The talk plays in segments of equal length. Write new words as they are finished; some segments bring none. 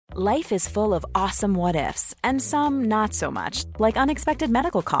Life is full of awesome what-ifs, and some not so much, like unexpected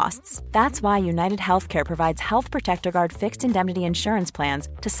medical costs. That's why United Healthcare provides Health Protector Guard fixed indemnity insurance plans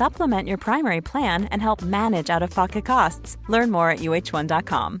to supplement your primary plan and help manage out-of-pocket costs. Learn more at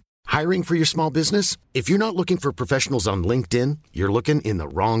uh1.com. Hiring for your small business? If you're not looking for professionals on LinkedIn, you're looking in the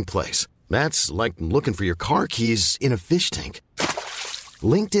wrong place. That's like looking for your car keys in a fish tank.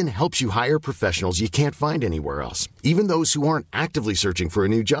 LinkedIn helps you hire professionals you can't find anywhere else, even those who aren't actively searching for a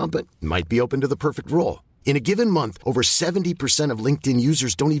new job but might be open to the perfect role. In a given month, over 70% of LinkedIn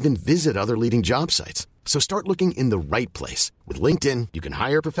users don't even visit other leading job sites. So start looking in the right place. With LinkedIn, you can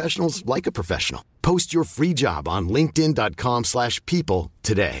hire professionals like a professional. Post your free job on linkedin.com/people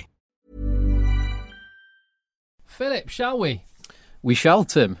today. Philip, shall we? We shall,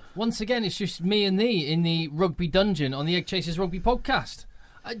 Tim. Once again, it's just me and thee in the rugby dungeon on the Egg Chasers Rugby podcast.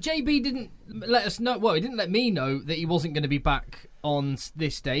 JB didn't let us know, well, he didn't let me know that he wasn't going to be back on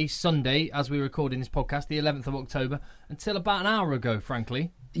this day, Sunday, as we were recording this podcast, the 11th of October, until about an hour ago,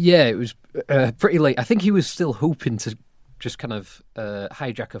 frankly. Yeah, it was pretty late. I think he was still hoping to just kind of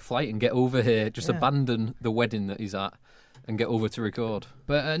hijack a flight and get over here, just abandon the wedding that he's at and get over to record.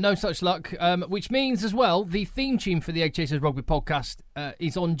 But no such luck, which means as well, the theme tune for the Egg Chasers Rugby podcast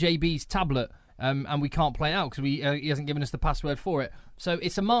is on JB's tablet. And we can't play it out because he hasn't given us the password for it. So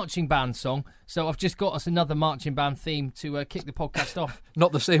it's a marching band song. So I've just got us another marching band theme to kick the podcast off.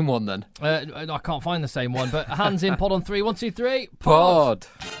 Not the same one then? I can't find the same one, but hands in, pod on 3. 1, 2, 3. Pod.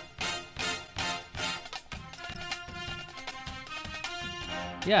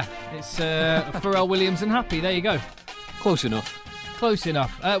 Yeah, it's Pharrell Williams and Happy. There you go. Close enough. Close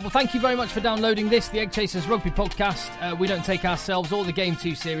enough. Well, thank you very much for downloading this, the Egg Chasers Rugby podcast. We don't take ourselves or the game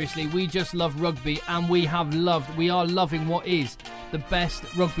too seriously. We just love rugby, and we are loving what is the best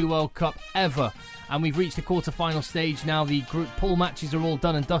Rugby World Cup ever. And we've reached the quarter-final stage now. The group pool matches are all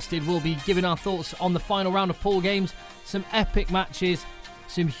done and dusted. We'll be giving our thoughts on the final round of pool games, some epic matches,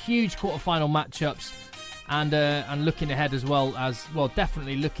 some huge quarter-final matchups, and looking ahead as well,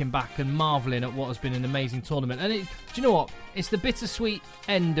 definitely looking back and marvelling at what has been an amazing tournament. And do you know what? It's the bittersweet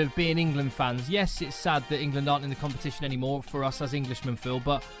end of being England fans. Yes, it's sad that England aren't in the competition anymore for us as Englishmen, Phil,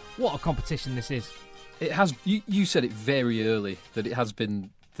 but what a competition this is. It has. You said it very early that it has been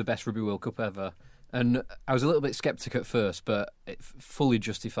the best Rugby World Cup ever. And I was a little bit sceptic at first, but fully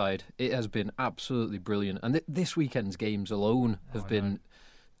justified. It has been absolutely brilliant. And this weekend's games alone have been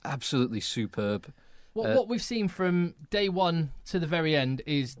absolutely superb. What we've seen from day one to the very end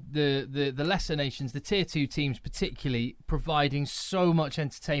is the lesser nations, the tier 2 teams particularly, providing so much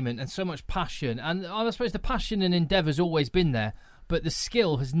entertainment and so much passion. And I suppose the passion and endeavour's always been there, but the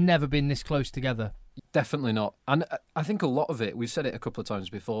skill has never been this close together. Definitely not. And I think a lot of it, we've said it a couple of times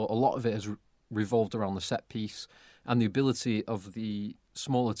before, a lot of it has revolved around the set piece and the ability of the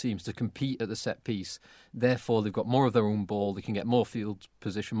smaller teams to compete at the set piece. Therefore, they've got more of their own ball, they can get more field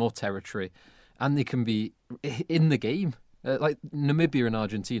position, more territory, and they can be in the game. Like Namibia and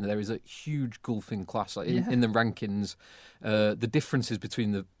Argentina, there is a huge gulf in class in the rankings. The differences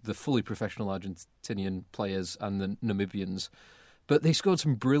between the fully professional Argentinian players and the Namibians. But they scored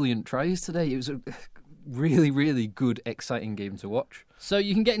some brilliant tries today. It was a really, really good, exciting game to watch. So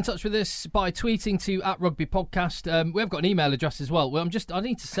you can get in touch with us by tweeting to @RugbyPodcast. We have got an email address as well. I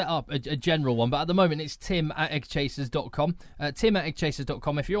need to set up a general one, but at the moment it's tim@eggchasers.com.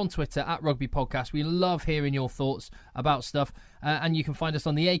 Tim@eggchasers.com. If you're on Twitter, @RugbyPodcast, we love hearing your thoughts about stuff. And you can find us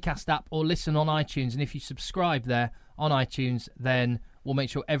on the Acast app or listen on iTunes. And if you subscribe there on iTunes, then we'll make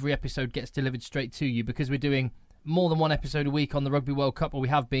sure every episode gets delivered straight to you, because we're doing more than one episode a week on the Rugby World Cup, or we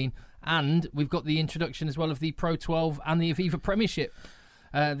have been, and we've got the introduction as well of the Pro 12 and the Aviva Premiership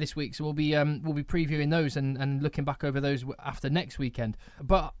this week, so we'll be previewing those and looking back over those after next weekend.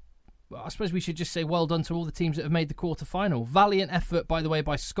 But I suppose we should just say well done to all the teams that have made the quarter-final. Valiant effort, by the way,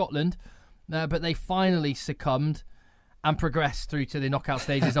 by Scotland, but they finally succumbed and progressed through to the knockout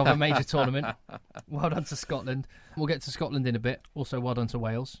stages of a major tournament. Well done to Scotland. We'll get to Scotland in a bit. Also, well done to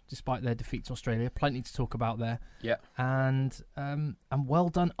Wales, despite their defeat to Australia. Plenty to talk about there. Yeah. And well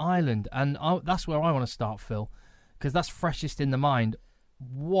done Ireland. And that's where I want to start, Phil, because that's freshest in the mind.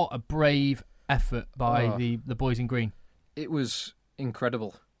 What a brave effort by the boys in green. It was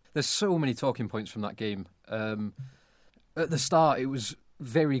incredible. There's so many talking points from that game. At the start, it was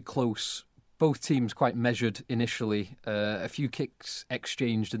very close. Both teams quite measured initially. A few kicks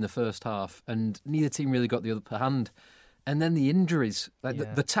exchanged in the first half, and neither team really got the upper hand. And then the injuries.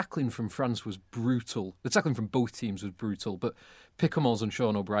 The tackling from France was brutal. The tackling from both teams was brutal, but Picamoles and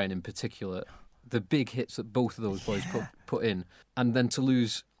Sean O'Brien in particular, the big hits that both of those boys put in. And then to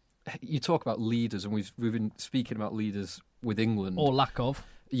lose... You talk about leaders, and we've been speaking about leaders with England. Or lack of.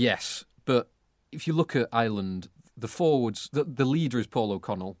 Yes, but if you look at Ireland, the forwards, the leader is Paul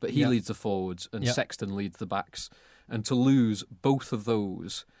O'Connell, but he leads the forwards and Sexton leads the backs. And to lose both of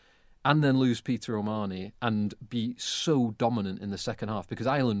those and then lose Peter O'Mahony and be so dominant in the second half, because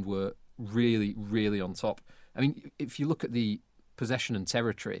Ireland were really, really on top. I mean, if you look at the possession and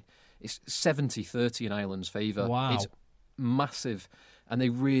territory, it's 70-30 in Ireland's favour. Wow. It's massive. And they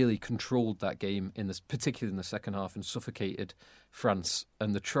really controlled that game, particularly in the second half, and suffocated France.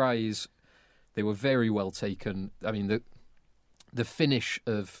 And the tries, they were very well taken. I mean, the finish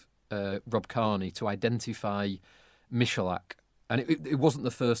of Rob Kearney to identify Michalak, and it wasn't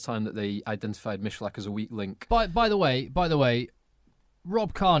the first time that they identified Michalak as a weak link. By the way,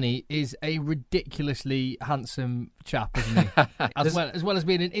 Rob Kearney is a ridiculously handsome chap, isn't he? as well as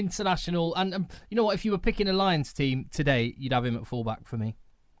being an international. And you know what? If you were picking a Lions team today, you'd have him at fullback for me.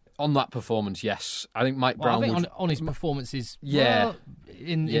 On that performance, yes. I think Mike Brown. I think on his performances,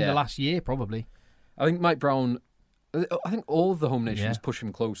 in the last year probably. I think Mike Brown. I think all of the home nations push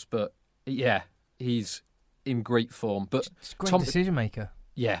him close, but he's in great form. But he's a great decision maker.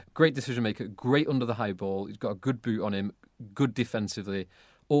 Yeah, great decision maker. Great under the high ball. He's got a good boot on him. Good defensively.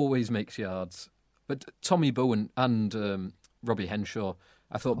 Always makes yards. But Tommy Bowen and Robbie Henshaw,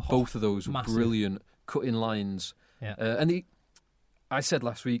 I thought both of those were brilliant, cutting lines. Yeah. I said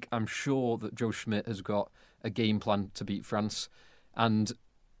last week, I'm sure that Joe Schmidt has got a game plan to beat France. And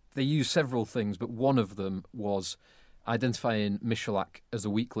they used several things, but one of them was identifying Michalak as a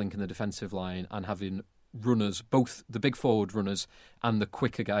weak link in the defensive line and having runners, both the big forward runners and the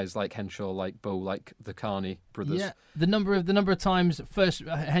quicker guys like Henshaw, like Bow, like the Kearney brothers. Yeah, the number of times first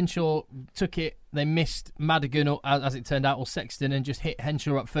Henshaw took it, they missed Madigan, or as it turned out, or Sexton, and just hit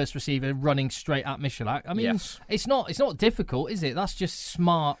Henshaw up first receiver, running straight at Michalak. I mean, it's not difficult, is it? That's just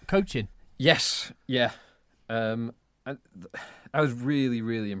smart coaching. Yes, yeah. I was really,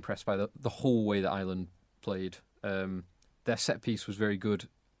 really impressed by the whole way that Ireland played. Their set piece was very good.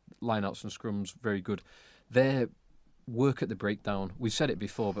 Lineouts and scrums, very good. Their work at the breakdown, we've said it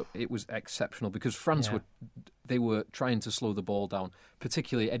before, but it was exceptional because France were trying to slow the ball down.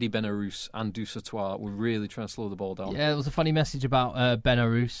 Particularly Eddie Benarous and Dusatoir were really trying to slow the ball down. Yeah, there was a funny message about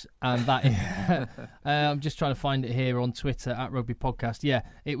Benarous, and that I'm just trying to find it here on Twitter at Rugby Podcast. Yeah,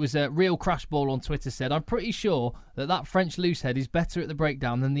 it was a Real Crash Ball on Twitter said, I'm pretty sure that French loosehead is better at the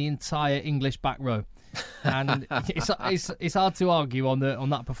breakdown than the entire English back row. And it's hard to argue on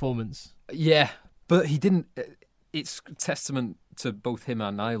that performance. Yeah, but he didn't. It's testament to both him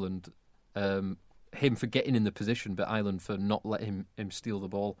and Ireland. Him for getting in the position, but Ireland for not letting him steal the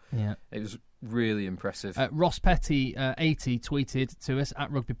ball. Yeah, it was really impressive. Ross Petty 80 tweeted to us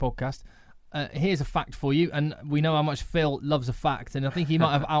at Rugby Podcast. Here's a fact for you, and we know how much Phil loves a fact, and I think he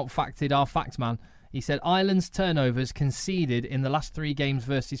might have out-facted our fact man. He said Ireland's turnovers conceded in the last 3 games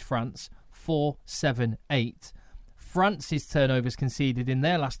versus France. 4, 7, 8. France's turnovers conceded in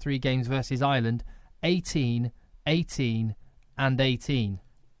their last 3 games versus Ireland 18, 18 and 18.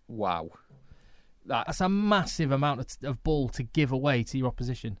 Wow. That's a massive amount of ball to give away to your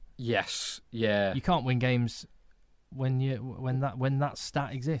opposition. Yes, yeah. You can't win games when that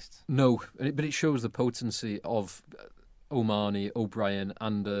stat exists. No, but it shows the potency of O'Mahony, O'Brien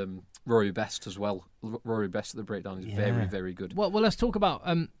and Rory Best as well. Rory Best at the breakdown is very, very good. Well, let's talk about...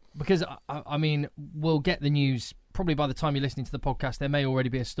 because, I mean, we'll get the news probably by the time you're listening to the podcast. There may already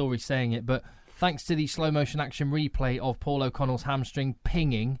be a story saying it, but thanks to the slow motion action replay of Paul O'Connell's hamstring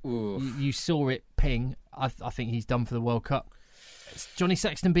pinging, you saw it ping. I think he's done for the World Cup. Johnny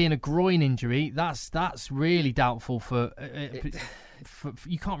Sexton being a groin injury, that's really doubtful for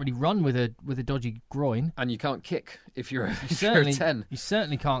you can't really run with a dodgy groin, and you can't kick if you're a 10. You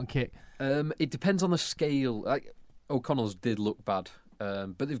certainly can't kick. It depends on the scale. Like, O'Connell's did look bad.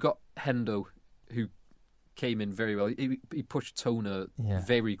 But they've got Hendo, who came in very well. He pushed Toner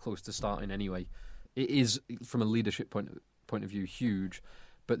very close to starting anyway. It is, from a leadership point of view, huge,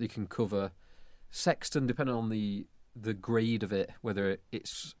 but they can cover. Sexton, depending on the grade of it, whether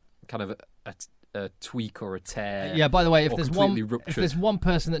it's kind of a tweak or a tear. Yeah, by the way, if there's one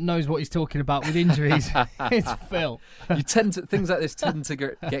person that knows what he's talking about with injuries, it's Phil. Things like this tend to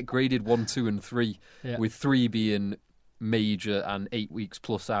get graded 1, 2 and 3, with 3 being major and 8 weeks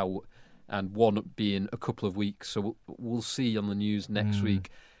plus out, and 1 being a couple of weeks. So we'll see on the news next week.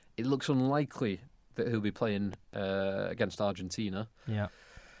 It looks unlikely that he'll be playing against Argentina. Yeah,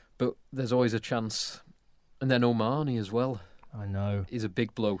 but there's always a chance. And then O'Mahony as well. I know, is a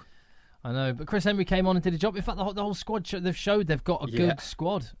big blow. I know, but Chris Henry came on and did a job. In fact, the whole squad they've showed they've got a good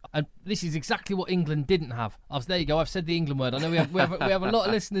squad, and this is exactly what England didn't have. There you go. I've said the England word. I know we have a lot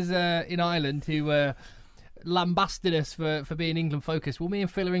of listeners in Ireland who lambasted us for being England focused. Well, me and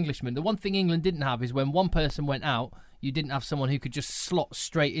Phil are Englishmen. The one thing England didn't have is when one person went out, you didn't have someone who could just slot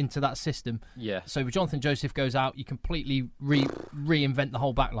straight into that system. Yeah. So if Jonathan Joseph goes out, you completely reinvent the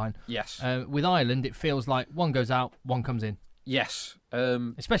whole back line. Yes. With Ireland, it feels like one goes out, one comes in. Yes.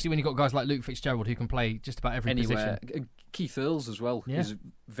 Especially when you've got guys like Luke Fitzgerald who can play just about every anywhere. position. Keith Earls as well. Yeah. He's a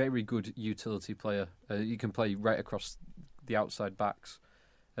very good utility player. You can play right across the outside backs.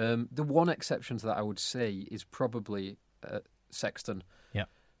 The one exception to that, I would say, is probably Sexton. Yeah.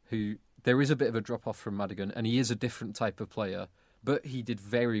 Who there is a bit of a drop off from Madigan, and he is a different type of player. But he did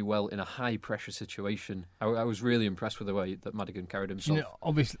very well in a high pressure situation. I was really impressed with the way that Madigan carried himself. You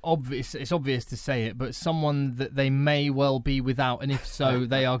know, it's obvious to say it, but someone that they may well be without, and if so,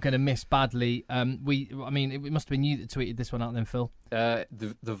 they are going to miss badly. It must have been you that tweeted this one out then, Phil.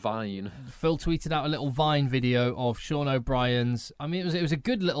 The Vine. Phil tweeted out a little Vine video of Sean O'Brien's. I mean, it was a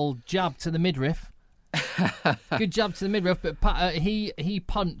good little jab to the midriff. Good jab to the midriff, but he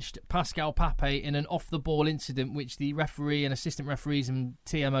punched Pascal Pape in an off-the-ball incident which the referee and assistant referees and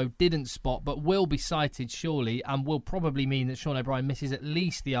TMO didn't spot, but will be cited surely, and will probably mean that Sean O'Brien misses at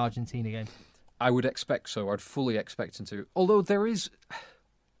least the Argentina game. I would expect so. I'd fully expect him to. Although there is,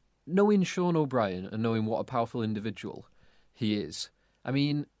 knowing Sean O'Brien and knowing what a powerful individual he is, I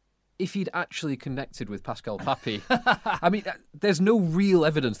mean, if he'd actually connected with Pascal Pape, I mean, there's no real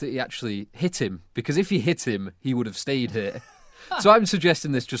evidence that he actually hit him, because if he hit him, he would have stayed here. So I'm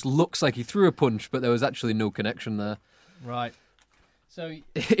suggesting this just looks like he threw a punch, but there was actually no connection there. Right. So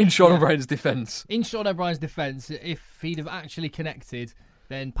in Sean O'Brien's defence. In Sean O'Brien's defence, if he'd have actually connected,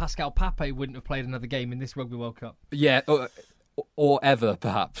 then Pascal Pape wouldn't have played another game in this Rugby World Cup. Yeah, or ever,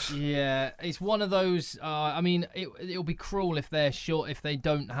 perhaps. Yeah, it's one of those. It'll be cruel if they're short, if they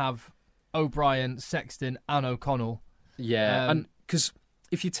don't have O'Brien, Sexton, and O'Connell. Yeah, and because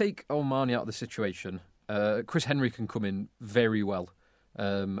if you take O'Mani out of the situation, Chris Henry can come in very well,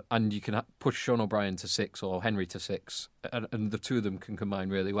 and you can push Sean O'Brien to 6 or Henry to 6, and the two of them can combine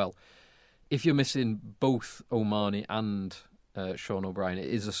really well. If you're missing both O'Mani and Sean O'Brien, it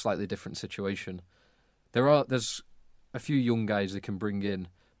is a slightly different situation. There's a few young guys they can bring in,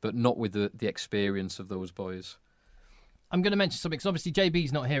 but not with the experience of those boys. I'm going to mention something, because obviously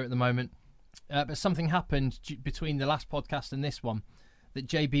JB's not here at the moment, but something happened between the last podcast and this one that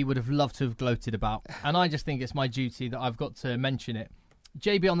JB would have loved to have gloated about, and I just think it's my duty that I've got to mention it.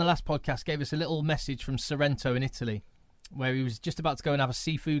 JB on the last podcast gave us a little message from Sorrento in Italy, where he was just about to go and have a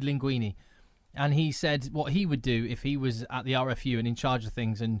seafood linguine, and he said what he would do if he was at the RFU and in charge of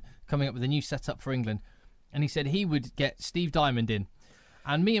things and coming up with a new setup for England. And he said he would get Steve Diamond in.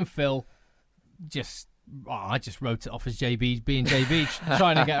 And me and Phil I just wrote it off as JB being JB,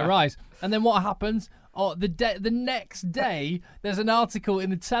 trying to get a rise. And then what happens? The next day, there's an article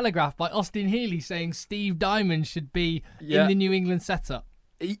in the Telegraph by Austin Healey saying Steve Diamond should be in the New England setup.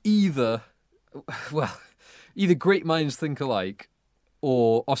 Either great minds think alike,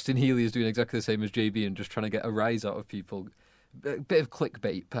 or Austin Healey is doing exactly the same as JB and just trying to get a rise out of people. A bit of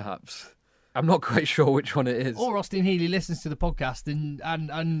clickbait, perhaps. I'm not quite sure which one it is. Or Austin Healey listens to the podcast and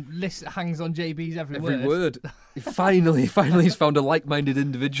hangs on JB's every word. Finally he's found a like-minded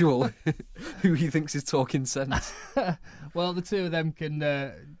individual who he thinks is talking sense. Well, the two of them can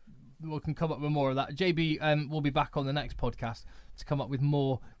come up with more of that. JB will be back on the next podcast to come up with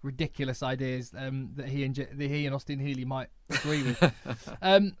more ridiculous ideas that he and Austin Healey might agree with.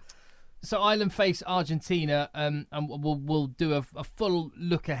 So Ireland face Argentina, and we'll do a full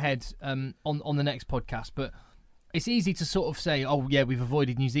look ahead on the next podcast. But it's easy to sort of say, oh yeah, we've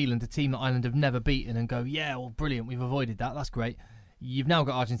avoided New Zealand, a team that Ireland have never beaten, and go, yeah, well, brilliant, we've avoided that. That's great. You've now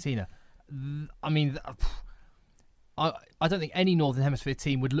got Argentina. I mean, I don't think any Northern Hemisphere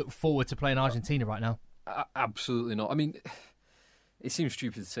team would look forward to playing Argentina right now. Absolutely not. I mean, it seems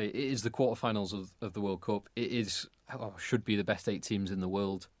stupid to say it is the quarterfinals of the World Cup. It is should be the best 8 teams in the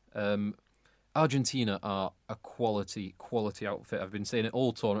world. Argentina are a quality outfit. I've been saying it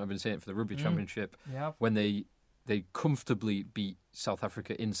all tournament. I've been saying it for the Rugby Championship. Yeah. When they comfortably beat South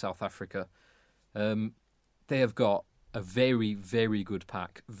Africa in South Africa. They have got a very, very good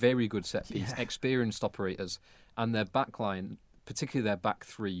pack, very good set piece, experienced operators, and their back line, particularly their back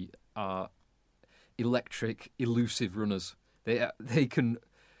 3, are electric, elusive runners. They can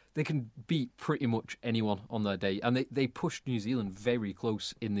beat pretty much anyone on their day. And they pushed New Zealand very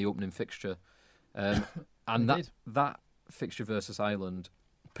close in the opening fixture. And that fixture versus Ireland,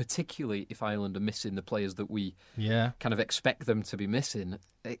 particularly if Ireland are missing the players that we kind of expect them to be missing,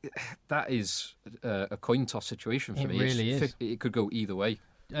 that is a coin toss situation for me. It really is. It could go either way.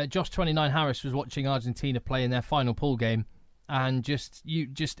 Josh 29 Harris was watching Argentina play in their final pool game, and you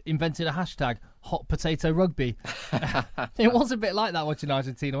just invented a hashtag, hot potato rugby. It was a bit like that watching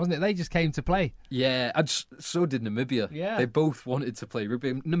Argentina, wasn't it? They just came to play. Yeah, and so did Namibia. Yeah. They both wanted to play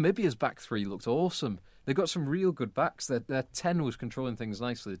rugby. Namibia's back three looked awesome. They got some real good backs. Their 10 was controlling things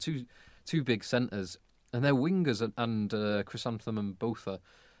nicely. Two big centres. And their wingers and Chrysanthemum and Botha,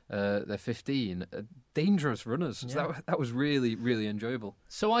 they're 15, dangerous runners. Yeah. So that was really, really enjoyable.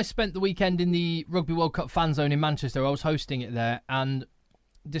 So I spent the weekend in the Rugby World Cup fan zone in Manchester. I was hosting it there, and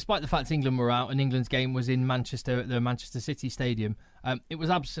despite the fact England were out and England's game was in Manchester at the Manchester City Stadium, it was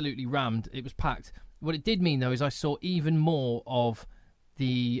absolutely rammed. It was packed. What it did mean, though, is I saw even more of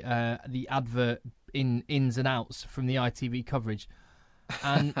the advert ins and outs from the ITV coverage.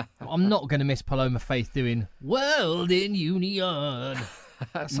 And I'm not going to miss Paloma Faith doing World in Union.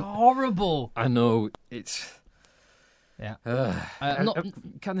 That's horrible. I know, it's... Yeah.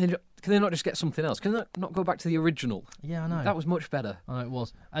 Can they not just get something else? Can they not go back to the original? Yeah, I know. That was much better. I know it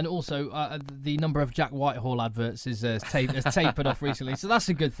was. And also, the number of Jack Whitehall adverts has tapered off recently, so that's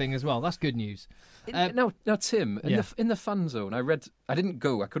a good thing as well. That's good news. Now, Tim, in the fan zone, I didn't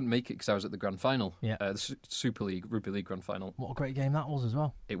go. I couldn't make it because I was at the grand final. Yeah. The Super League, Rugby League grand final. What a great game that was as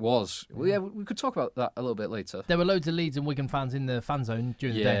well. It was. Well, yeah, we could talk about that a little bit later. There were loads of Leeds and Wigan fans in the fan zone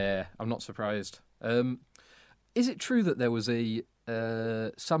during the day. Yeah, I'm not surprised. Is it true that there was a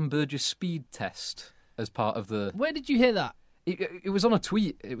Sam Burgess speed test as part of the... Where did you hear that? It was on a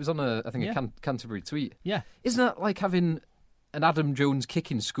tweet. It was on a Canterbury tweet. Yeah. Isn't that like having an Adam Jones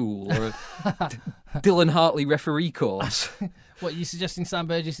kicking school or a Dylan Hartley referee course? What, are you suggesting Sam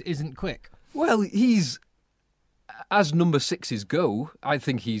Burgess isn't quick? Well, he's... As number sixes go, I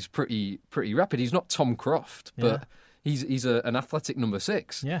think he's pretty rapid. He's not Tom Croft, but he's an athletic number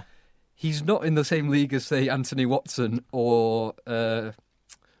six. Yeah. He's not in the same league as, say, Anthony Watson or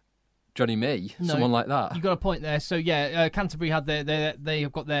Johnny May, someone like that. You got a point there. So yeah, Canterbury had they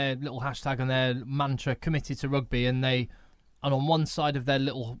have got their little hashtag and their mantra, committed to rugby, and on one side of their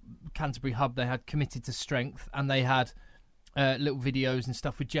little Canterbury hub they had committed to strength, and they had little videos and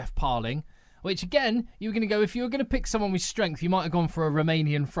stuff with Jeff Parling. Which, again, you were going to go, if you were going to pick someone with strength, you might have gone for a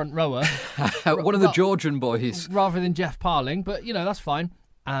Romanian front rower. One of the Georgian boys. Rather than Jeff Parling, but, that's fine.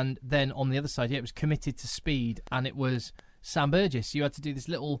 And then on the other side, it was committed to speed, and it was Sam Burgess. You had to do this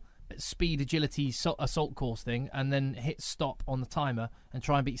little speed agility assault course thing, and then hit stop on the timer and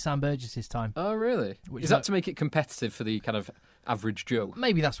try and beat Sam Burgess's time. Oh, really? Is that to make it competitive for the kind of average Joe?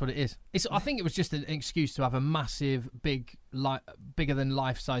 Maybe that's what it is. I think it was just an excuse to have a massive, bigger than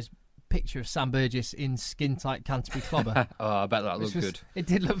life-size picture of Sam Burgess in skin-tight Canterbury clobber. Oh, I bet that looked good. It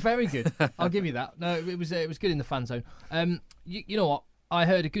did look very good. I'll give you that. No, it was good in the fan zone. You know what? I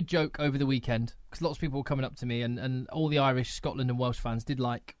heard a good joke over the weekend because lots of people were coming up to me, and all the Irish, Scotland and Welsh fans did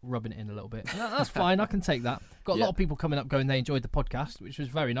like rubbing it in a little bit. That's fine. I can take that. Got a lot of people coming up going they enjoyed the podcast, which was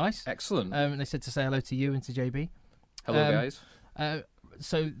very nice. Excellent. And they said to say hello to you and to JB. Hello, guys.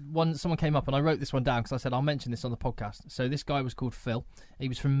 So someone came up and I wrote this one down because I said I'll mention this on the podcast. So this guy was called Phil. He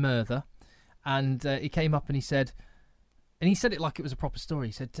was from Merthyr, and he came up and he said it like it was a proper story.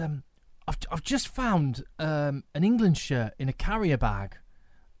 He said, I've just found an England shirt in a carrier bag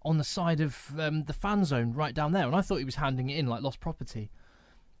on the side of the fan zone right down there, and I thought he was handing it in like lost property.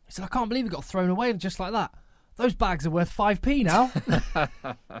 He said, I can't believe it got thrown away just like that. Those bags are worth 5p now.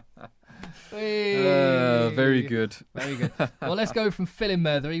 Very good. Very good. Well, let's go from Phil in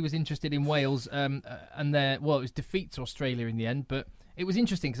Merthyr. He was interested in Wales, and it was defeat to Australia in the end, but it was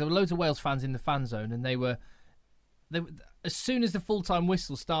interesting because there were loads of Wales fans in the fan zone, and they were as soon as the full-time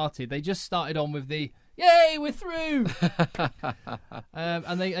whistle started, they just started on with the "Yay, we're through!"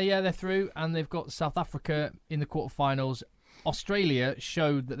 And they're through, and they've got South Africa in the quarterfinals. Australia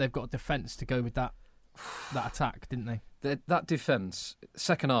showed that they've got a defence to go with that attack, didn't they? That defence,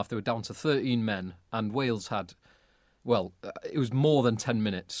 second half, they were down to 13 men, and Wales had, it was more than 10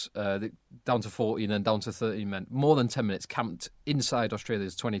 minutes, down to 14 and down to 13 men. More than 10 minutes camped inside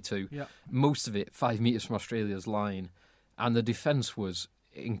Australia's 22. Yep. Most of it 5 metres from Australia's line. And the defence was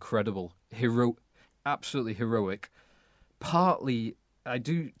incredible. Absolutely heroic. Partly, I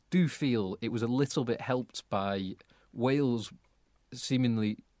do feel it was a little bit helped by Wales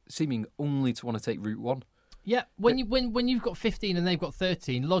seeming only to want to take Route 1. Yeah, when you've got 15 and they've got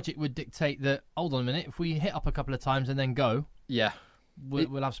 13, logic would dictate that, hold on a minute, if we hit up a couple of times and then go,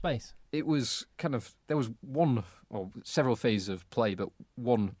 we'll have space. It was kind of, there was one, or several phases of play, but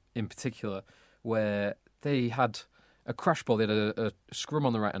one in particular where they had a crash ball. They had a scrum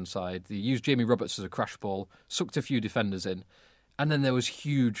on the right-hand side. They used Jamie Roberts as a crash ball, sucked a few defenders in, and then there was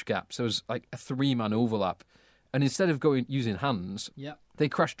huge gaps. There was like a 3-man overlap, And instead of using hands, Yep. they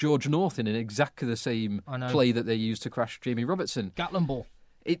crashed George North in exactly the same play that they used to crash Jamie Robertson. Gatlin ball.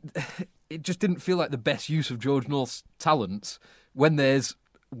 It just didn't feel like the best use of George North's talents when there's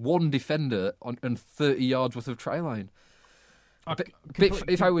one defender and 30 yards worth of try line.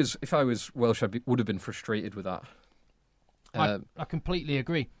 If I was Welsh, would have been frustrated with that. I completely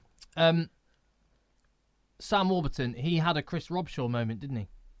agree. Sam Warburton, he had a Chris Robshaw moment, didn't he?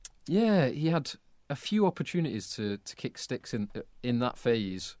 Yeah, he had a few opportunities to kick sticks in that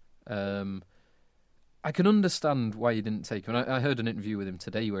phase. I can understand why he didn't take him. I heard an interview with him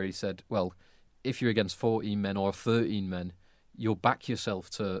today where he said, well, if you're against 14 men or 13 men, you'll back yourself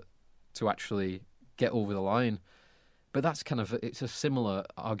to actually get over the line. But that's it's a similar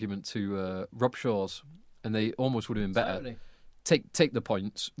argument to Robshaw's, and they almost would have been better. Totally. Take the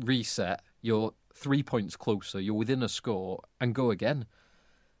points, reset, you're 3 points closer, you're within a score, and go again.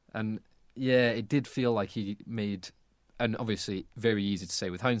 And yeah, it did feel like he made, and obviously very easy to say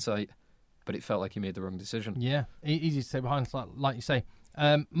with hindsight, but it felt like he made the wrong decision. Yeah, easy to say with hindsight, like you say.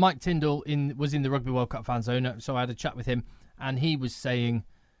 Mike Tyndall was in the Rugby World Cup fan zone, so I had a chat with him, and he was saying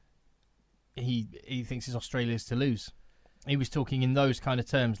he thinks it's Australia's to lose. He was talking in those kind of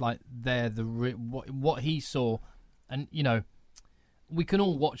terms, like they're what he saw, and you know, we can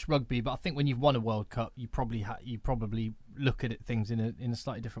all watch rugby, but I think when you've won a World Cup, you probably look at things in a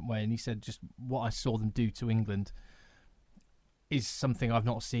slightly different way. And he said, just what I saw them do to England is something I've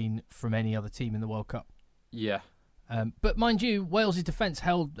not seen from any other team in the World Cup. Yeah. But mind you, Wales' defence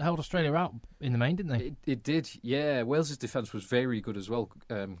held Australia out in the main, didn't they? It did, yeah. Wales' defence was very good as well.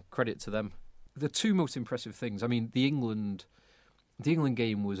 Credit to them. The two most impressive things, I mean, the England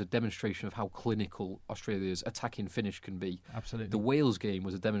game was a demonstration of how clinical Australia's attacking finish can be. Absolutely. The Wales game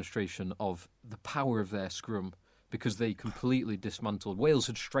was a demonstration of the power of their scrum because they completely dismantled. Wales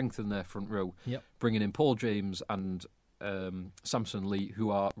had strengthened their front row, bringing in Paul James and Samson Lee, who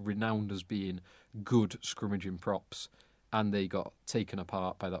are renowned as being good scrummaging props, and they got taken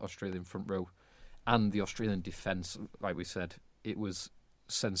apart by that Australian front row. And the Australian defence, like we said, it was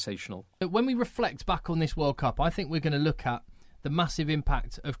sensational. When we reflect back on this World Cup, I think we're going to look at the massive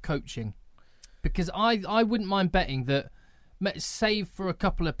impact of coaching, because I wouldn't mind betting that, save for a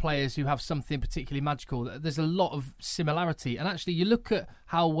couple of players who have something particularly magical, there's a lot of similarity. And actually, you look at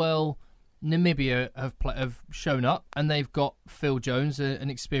how well Namibia have shown up, and they've got Phil Jones, an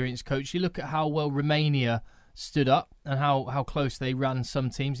experienced coach. You look at how well Romania stood up and how close they ran some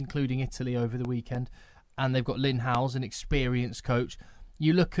teams, including Italy over the weekend, and they've got Lynn Howes, an experienced coach.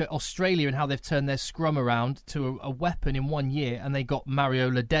 You look at Australia and how they've turned their scrum around to a weapon in 1 year, and they got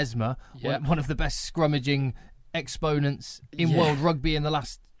Mario Ledesma, one of the best scrummaging exponents in world rugby in the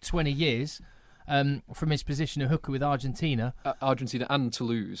last 20 years, from his position of hooker with Argentina. Argentina and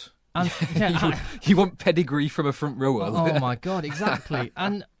Toulouse. And, you want pedigree from a front rower. Oh, my God, exactly.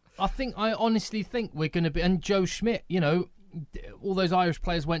 And I honestly think we're going to be... And Joe Schmidt, you know, all those Irish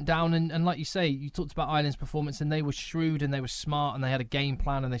players went down, and like you say, you talked about Ireland's performance, and they were shrewd and they were smart and they had a game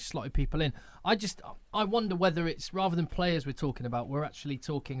plan and they slotted people in. I wonder whether it's, rather than players we're talking about, we're actually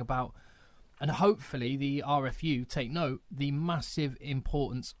talking about, and hopefully the RFU take note, the massive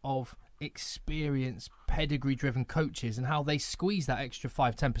importance of experienced, pedigree-driven coaches and how they squeeze that extra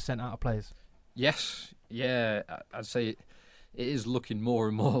 5-10% out of players. Yes, yeah, I'd say it is looking more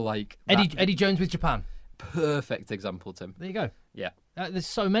and more like Eddie Jones with Japan. Perfect example, Tim. There you go. Yeah. There's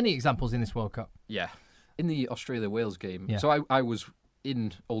so many examples in this World Cup. Yeah. In the Australia-Wales game, so I was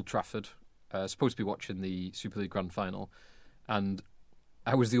in Old Trafford, supposed to be watching the Super League Grand Final, and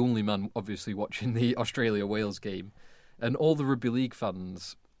I was the only man, obviously, watching the Australia-Wales game, and all the Rugby League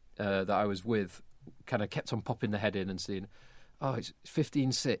fans that I was with kind of kept on popping their head in and saying, oh, it's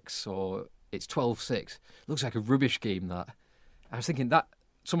 15-6 or it's 12-6. Looks like a rubbish game, that. I was thinking that...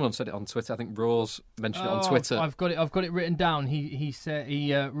 Someone said it on Twitter. I think Rose mentioned it on Twitter. I've got it written down. He said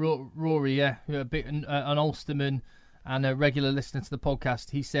Rory, a bit an Ulsterman and a regular listener to the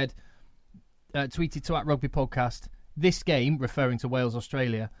podcast. He said, tweeted to @Rugby Podcast, this game, referring to Wales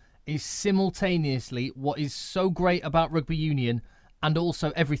Australia, is simultaneously what is so great about rugby union and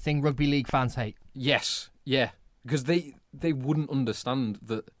also everything rugby league fans hate. Yes, yeah, because they wouldn't understand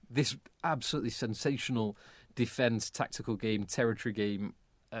that this absolutely sensational defence, tactical game, territory game.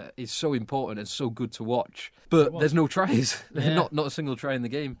 Is so important and so good to watch, but there's no tries. Not a single try in the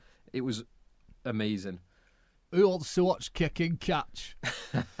game. It was amazing. Who wants to watch kick and catch?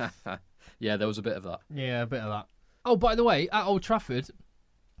 Yeah, there was a bit of that. Yeah, a bit of that. Oh, by the way, at Old Trafford,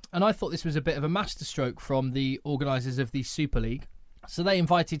 and I thought this was a bit of a masterstroke from the organisers of the Super League, so they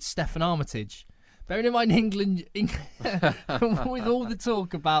invited Stefan Armitage. Bearing in mind England, with all the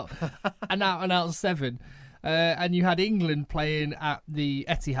talk about an out-and-out seven, and you had England playing at the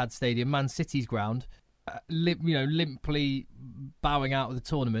Etihad Stadium, Man City's ground, limply bowing out of the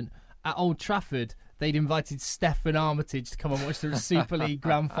tournament. At Old Trafford, they'd invited Stefan Armitage to come and watch the Super League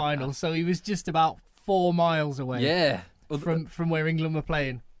Grand Final, so he was just about 4 miles away. Yeah, from where England were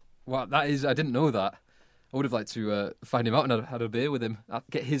playing. Well, that is, I didn't know that. I would have liked to find him out and had a beer with him,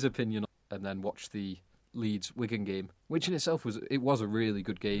 get his opinion, and then watch the Leeds-Wigan game, which in itself was a really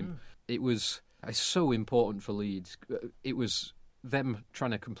good game. It's so important for Leeds. It was them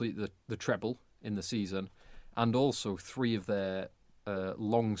trying to complete the treble in the season, and also 3 of their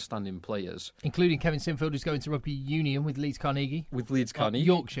long-standing players, including Kevin Sinfield, who's going to rugby union with Leeds Carnegie.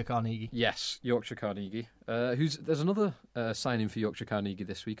 Yorkshire Carnegie. Yes, Yorkshire Carnegie. There's another signing for Yorkshire Carnegie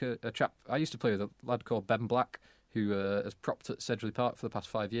this week. A chap I used to play with, a lad called Ben Black, who has propped at Sedgley Park for the past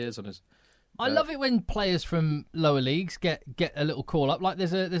 5 years and is. I love it when players from lower leagues get a little call up. Like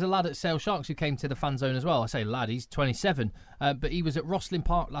there's a lad at Sale Sharks who came to the fan zone as well. I say lad, he's 27, but he was at Rosslyn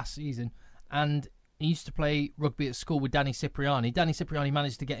Park last season, and he used to play rugby at school with Danny Cipriani. Danny Cipriani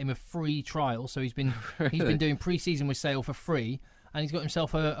managed to get him a free trial, so he's been doing pre-season with Sale for free, and he's got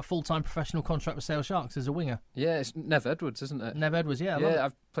himself a full-time professional contract with Sale Sharks as a winger. Yeah, it's Nev Edwards, isn't it? Nev Edwards, yeah.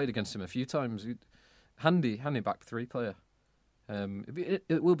 I've played against him a few times. Handy back 3 player.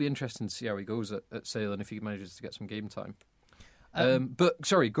 It will be interesting to see how he goes at Sale and if he manages to get some game time. But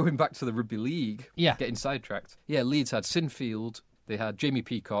sorry, going back to the Rugby League, getting sidetracked. Yeah, Leeds had Sinfield. They had Jamie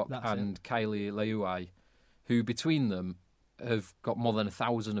Peacock and Kylie Leui, who between them have got more than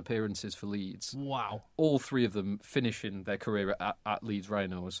 1,000 appearances for Leeds. Wow. All 3 of them finishing their career at Leeds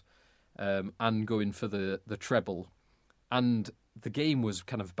Rhinos and going for the treble. And the game was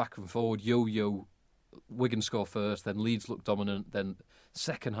kind of back and forward, yo-yo. Wigan score first, then Leeds looked dominant, then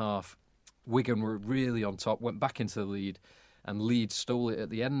second half, Wigan were really on top, went back into the lead, and Leeds stole it at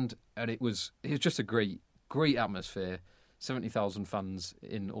the end, and it was just a great atmosphere. 70,000 fans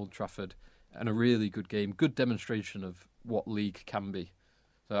in Old Trafford, and a really good game, good demonstration of what league can be.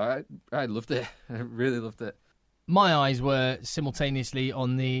 So I loved it. I really loved it. My eyes were simultaneously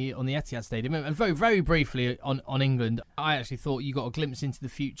on the Etihad Stadium, and very, very briefly on England. I actually thought you got a glimpse into the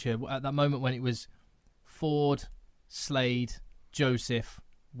future at that moment when it was Ford, Slade, Joseph,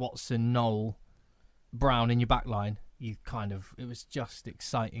 Watson, Noel, Brown in your back line. It was just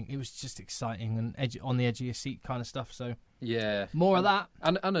exciting. It was just exciting and on the edge of your seat kind of stuff. So yeah, more of that,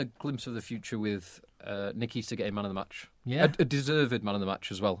 and a glimpse of the future with Nick Easter getting man of the match. Yeah, a deserved man of the match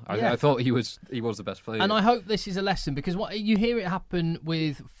as well. I thought he was the best player. And I hope this is a lesson, because what you hear it happen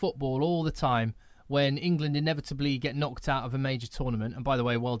with football all the time. When England inevitably get knocked out of a major tournament, and by the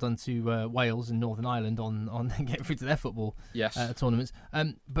way, well done to Wales and Northern Ireland on getting through to their football tournaments.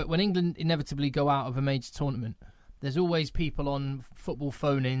 But when England inevitably go out of a major tournament, there's always people on football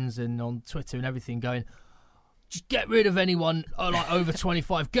phone-ins and on Twitter and everything going, just get rid of anyone like over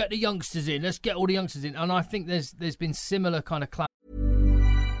 25. Get the youngsters in. Let's get all the youngsters in. And I think there's been similar kind of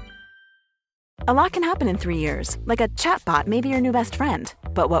A lot can happen in 3 years, like a chatbot may be your new best friend.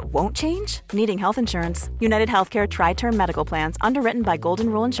 But what won't change? Needing health insurance. United Healthcare Tri-Term Medical Plans, underwritten by Golden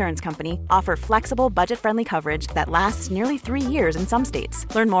Rule Insurance Company, offer flexible, budget-friendly coverage that lasts nearly 3 years in some states.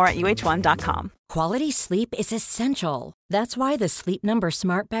 Learn more at uh1.com. Quality sleep is essential. That's why the Sleep Number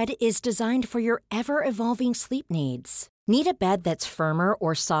Smart Bed is designed for your ever-evolving sleep needs. Need a bed that's firmer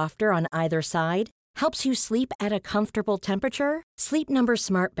or softer on either side? Helps you sleep at a comfortable temperature? Sleep Number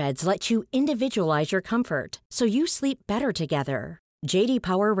Smart Beds let you individualize your comfort, so you sleep better together. J.D.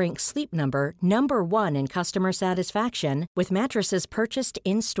 Power ranks Sleep Number number 1 in customer satisfaction with mattresses purchased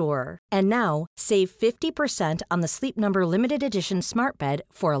in-store. And now, save 50% on the Sleep Number Limited Edition Smart Bed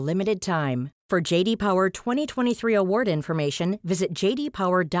for a limited time. For J.D. Power 2023 award information, visit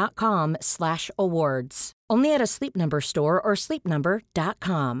jdpower.com/awards. Only at a Sleep Number store or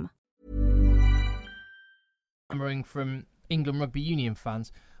sleepnumber.com. From England Rugby Union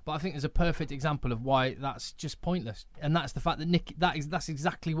fans, but I think there's a perfect example of why that's just pointless, and that's the fact that that's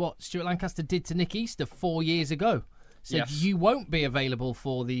exactly what Stuart Lancaster did to Nick Easter 4 years ago. Said, you won't be available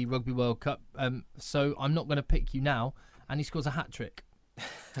for the Rugby World Cup, so I'm not going to pick you now, and he scores a hat-trick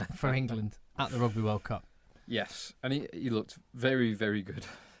for England at the Rugby World Cup. Yes, and he looked very, very good.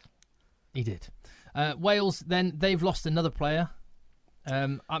 He did. Wales, then, they've lost another player.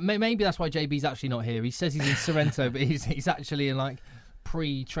 Maybe that's why JB's actually not here. He says he's in Sorrento, but he's actually in like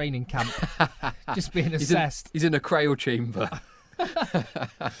pre-training camp, just being assessed. He's in a cryo chamber,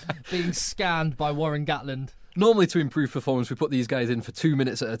 being scanned by Warren Gatland. Normally, to improve performance, we put these guys in for 2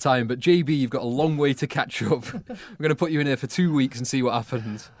 minutes at a time. But JB, you've got a long way to catch up. We're going to put you in here for 2 weeks and see what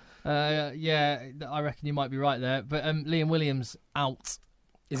happens. Yeah, I reckon you might be right there. But Liam Williams out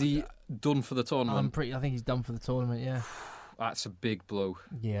Is he done for the tournament? I think he's done for the tournament, yeah. That's a big blow.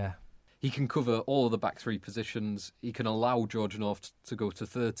 Yeah. He can cover all of the back three positions. He can allow George North to go to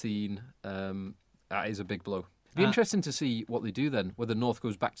 13. That is a big blow. It'd be interesting to see what they do then, whether North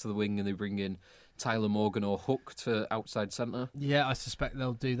goes back to the wing and they bring in Tyler Morgan or Hook to outside centre. Yeah, I suspect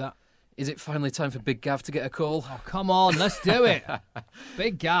they'll do that. Is it finally time for Big Gav to get a call? Oh, come on, let's do it.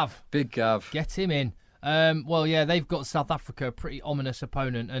 Big Gav. Big Gav. Get him in. Well, yeah, they've got South Africa, a pretty ominous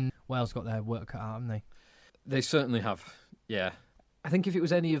opponent, and Wales got their work cut out, haven't they? They certainly have, yeah. I think if it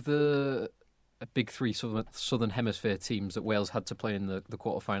was any of the big three Southern Hemisphere teams that Wales had to play in the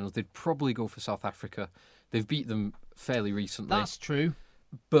quarterfinals, they'd probably go for South Africa. They've beat them fairly recently. That's true.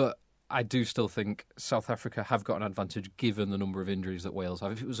 But I do still think South Africa have got an advantage given the number of injuries that Wales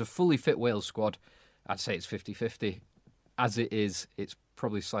have. If it was a fully fit Wales squad, I'd say it's 50-50. As it is, it's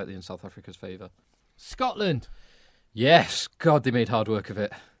probably slightly in South Africa's favour. Scotland. Yes, God, they made hard work of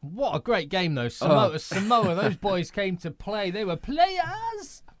it. What a great game, though. Samoa, those boys came to play. They were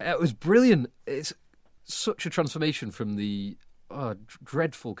players. It was brilliant. It's such a transformation from the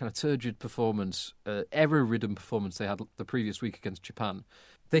dreadful, kind of turgid performance, error-ridden performance they had the previous week against Japan.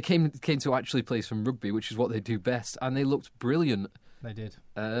 They came to actually play some rugby, which is what they do best, and they looked brilliant. They did.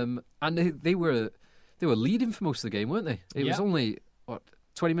 And they were leading for most of the game, weren't they? It was only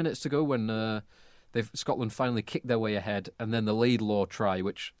 20 minutes to go when Scotland finally kicked their way ahead, and then the Laidlaw try,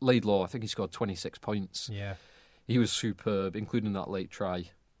 which Laidlaw, I think he scored 26 points. Yeah, he was superb, including that late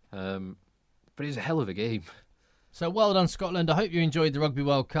try. But it was a hell of a game. So well done, Scotland. I hope you enjoyed the Rugby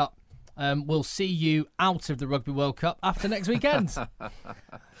World Cup. We'll see you out of the Rugby World Cup after next weekend.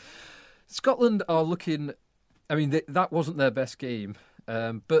 Scotland are looking... I mean, that wasn't their best game,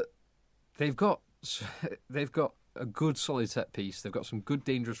 but they've got a good solid set piece. They've got some good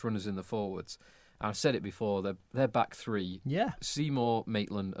dangerous runners in the forwards. And I've said it before, their back three, Seymour,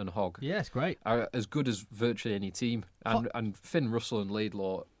 Maitland and Hogg, it's great, are as good as virtually any team. And Finn Russell and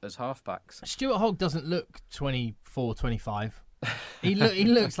Laidlaw as halfbacks. Stuart Hogg doesn't look 24, 25. He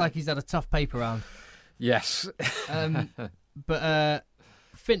looks like he's had a tough paper round. Yes. But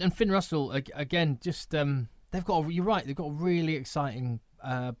Finn Russell, again, just they've got a really exciting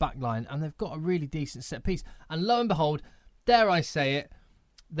back line, and they've got a really decent set piece. And lo and behold, dare I say it,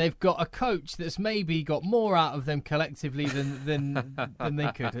 they've got a coach that's maybe got more out of them collectively than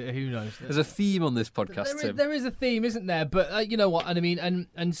they could. Who knows? There's a theme on this podcast, Tim. There is a theme, isn't there? But you know what? And I mean,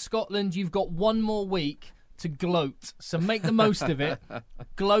 and Scotland, you've got one more week to gloat, so make the most of it.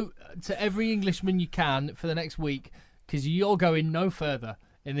 Gloat to every Englishman you can for the next week, because you're going no further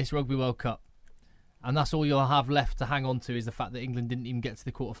in this Rugby World Cup. And that's all you'll have left to hang on to is the fact that England didn't even get to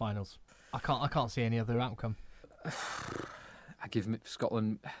the quarterfinals. I can't see any other outcome. I give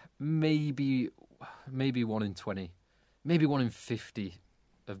Scotland maybe 1 in 20, maybe 1 in 50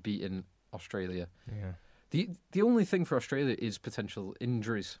 of beating Australia. Yeah. The only thing for Australia is potential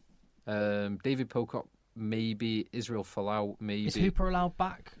injuries. David Pocock, maybe. Israel Folau, maybe. Is Hooper allowed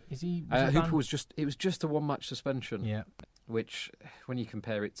back? Is he? Hooper was just a 1-match suspension. Yeah. Which, when you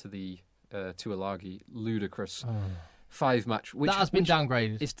compare it to the Tuilagi, ludicrous 5-match. That has been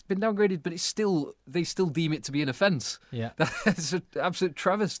downgraded. It's been downgraded, but they still deem it to be an offence. Yeah, that's an absolute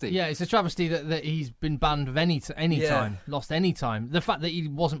travesty. Yeah, it's a travesty that he's been banned of any time, lost any time. The fact that he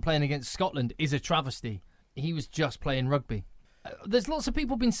wasn't playing against Scotland is a travesty. He was just playing rugby. There's lots of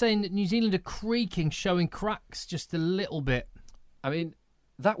people been saying that New Zealand are creaking, showing cracks just a little bit. I mean,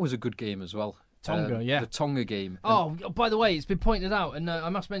 that was a good game as well. Tonga, the Tonga game. Oh, by the way, it's been pointed out, and I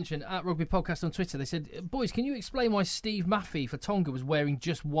must mention, at Rugby Podcast on Twitter, they said, boys, can you explain why Steve Maffey for Tonga was wearing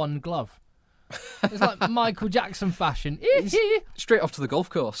just one glove? It's like Michael Jackson fashion. He's straight off to the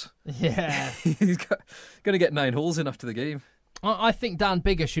golf course. Yeah. He's going to get 9 holes in after the game. I think Dan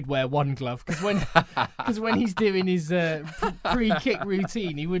Bigger should wear one glove, because when he's doing his pre-kick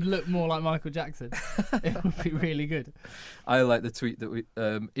routine, he would look more like Michael Jackson. It would be really good. I like the tweet that we...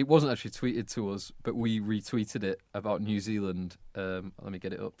 it wasn't actually tweeted to us, but we retweeted it about New Zealand. Let me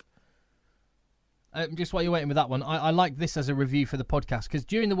get it up. Just while you're waiting with that one, I like this as a review for the podcast, because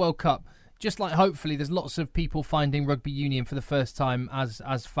during the World Cup, just like hopefully there's lots of people finding rugby union for the first time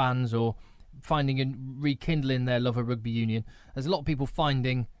as fans, or finding and rekindling their love of rugby union. There's a lot of people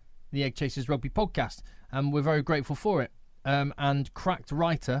finding the Egg Chasers Rugby podcast, and we're very grateful for it. And Cracked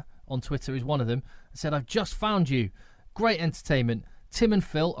Writer on Twitter is one of them. Said, I've just found you. Great entertainment. Tim and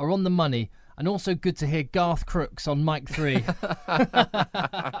Phil are on the money, and also good to hear Garth Crooks on mic 3.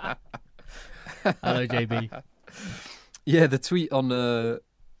 Hello, JB. Yeah, the tweet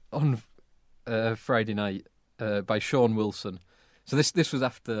on Friday night by Sean Wilson. So this was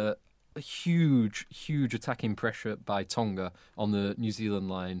after a huge attacking pressure by Tonga on the New Zealand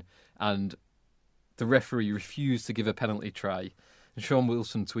line, and the referee refused to give a penalty try. And Sean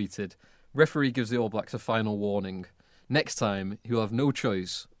Wilson tweeted, "Referee gives the All Blacks a final warning. Next time, he'll have no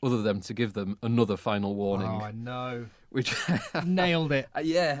choice other than to give them another final warning." Oh, I know. Which nailed it.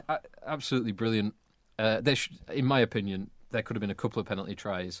 Yeah, absolutely brilliant. In my opinion, there could have been a couple of penalty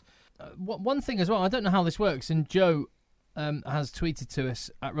tries. One thing as well, I don't know how this works, and Joe has tweeted to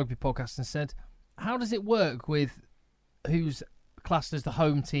us at Rugby Podcast and said, how does it work with who's classed as the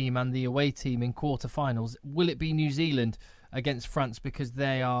home team and the away team in quarterfinals? Will it be New Zealand against France because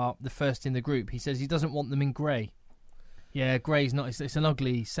they are the first in the group? He says he doesn't want them in grey. Yeah, grey's not. It's an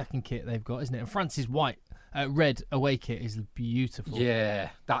ugly second kit they've got, isn't it? And France's red away kit is beautiful. Yeah,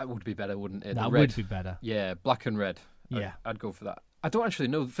 that would be better, wouldn't it? That would be better. Yeah, black and red. Yeah, I'd go for that. I don't actually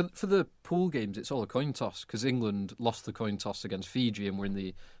know. For the pool games, it's all a coin toss because England lost the coin toss against Fiji and were in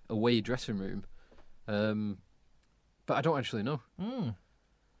the away dressing room. But I don't actually know.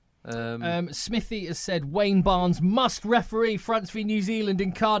 Smithy has said Wayne Barnes must referee France v New Zealand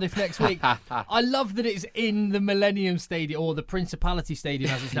in Cardiff next week. I love that it's in the Millennium Stadium, or the Principality Stadium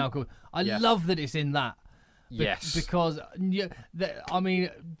as it's now called. I love that it's in that. Yes. Because, I mean,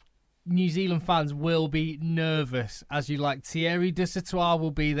 New Zealand fans will be nervous, as you like. Thierry de Sautoir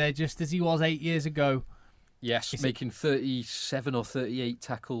will be there just as he was 8 years ago. Yes, making 37 or 38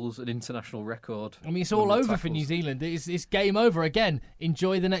 tackles, an international record. I mean, it's all over for New Zealand. It's game over again.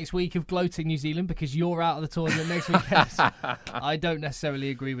 Enjoy the next week of gloating, New Zealand, because you're out of the tournament next weekend. I don't necessarily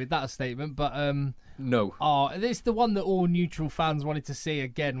agree with that statement, but no. Oh, it's the one that all neutral fans wanted to see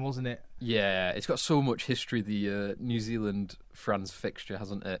again, wasn't it? Yeah, it's got so much history, the New Zealand-France fixture,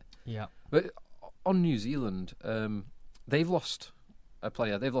 hasn't it? Yeah. But on New Zealand, they've lost a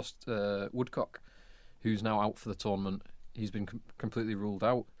player. They've lost Woodcock, who's now out for the tournament. He's been completely ruled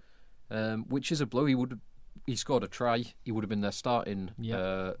out, which is a blow. He scored a try. He would have been their starting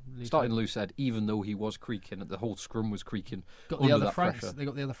loose head, even though he was creaking. The whole scrum was creaking. Got the other Franks. Pressure. They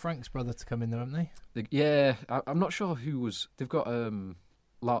got the other Franks brother to come in there, haven't they? Yeah, I'm not sure who was. They've got no,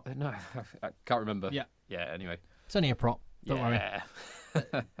 I can't remember. Yeah. Anyway, it's only a prop. Don't worry.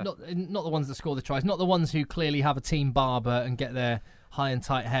 Not the ones that score the tries. Not the ones who clearly have a team barber and get their high and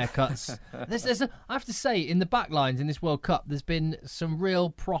tight haircuts. I have to say, in the back lines in this World Cup, there's been some real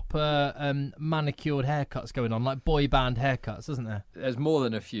proper manicured haircuts going on, like boy band haircuts, isn't there? There's more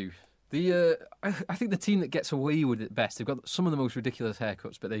than a few. I think the team that gets away with it best, they've got some of the most ridiculous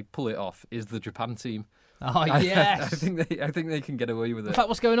haircuts, but they pull it off, is the Japan team. Oh yes, I think they can get away with it. In fact,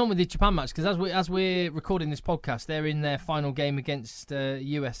 what's going on with the Japan match? Because as we're recording this podcast, they're in their final game against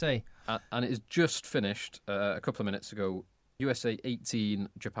USA, and it is just finished a couple of minutes ago. USA 18,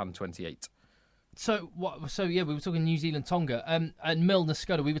 Japan 28. So we were talking New Zealand Tonga and Milner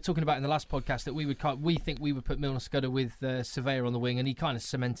Scudder. We were talking about in the last podcast that we think we would put Milner Scudder with Surveyor on the wing, and he kind of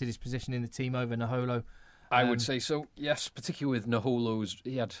cemented his position in the team over Naholo. I would say so, yes, particularly with Naholo's.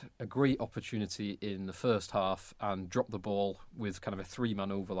 He had a great opportunity in the first half and dropped the ball with kind of a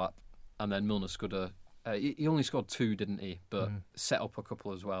three-man overlap, and then Milner Scudder, he only scored 2, didn't he? But set up a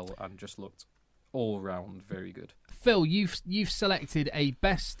couple as well and just looked all round very good. Phil, you've selected a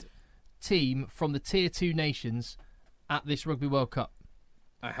best team from the Tier 2 nations at this Rugby World Cup.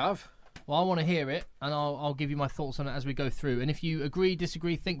 I have. Well, I want to hear it, and I'll give you my thoughts on it as we go through. And if you agree,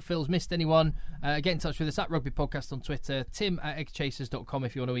 disagree, think Phil's missed anyone, get in touch with us at Rugby Podcast on Twitter, tim@eggchasers.com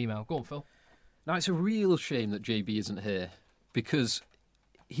if you want to email. Go on, Phil. Now, it's a real shame that JB isn't here, because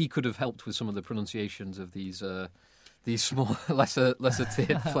he could have helped with some of the pronunciations of these small, lesser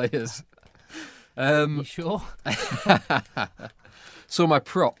tiered players. You sure? So my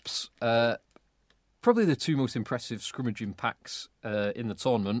props, probably the two most impressive scrummaging packs in the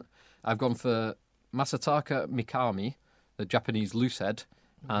tournament. I've gone for Masataka Mikami, the Japanese loosehead,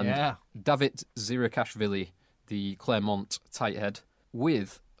 and David Zirakashvili, the Claremont tighthead,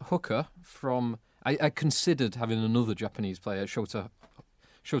 with hooker from... I considered having another Japanese player, Shota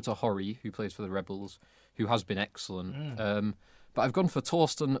Hori, who plays for the Rebels, who has been excellent. But I've gone for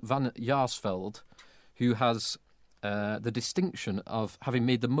Torsten van Jaarsveld, who has the distinction of having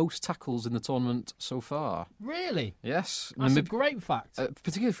made the most tackles in the tournament so far. Really? Yes. That's a great fact.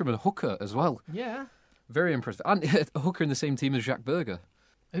 Particularly from a hooker as well. Yeah. Very impressive. And a hooker in the same team as Jacques Berger.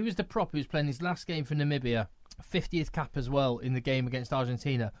 Who was the prop who was playing his last game for Namibia? 50th cap as well in the game against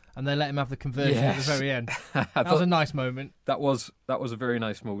Argentina, and they let him have the conversion at the very end. That was a nice moment. That was a very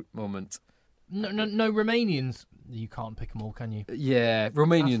nice moment. No Romanians. You can't pick them all, can you? Yeah,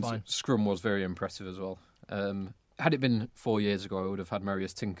 Romanians' scrum was very impressive as well. Had it been 4 years ago, I would have had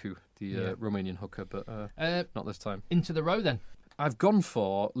Marius Tinku, the Romanian hooker, but not this time. Into the row then. I've gone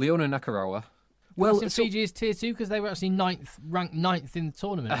for Leona Nakarawa. Well, Fiji is tier 2 because they were actually ranked ninth in the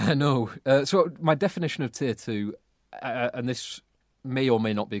tournament. I know. So my definition of tier 2, and this may or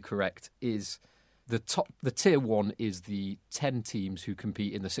may not be correct, is the tier 1 is the 10 teams who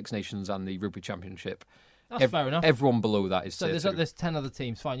compete in the Six Nations and the Rugby Championship. That's fair enough. Everyone below that is tier 2. There's 10 other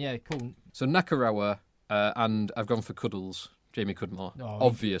teams. Fine, yeah, cool. So Nakarawa, and I've gone for Cuddles, Jamie Cudmore.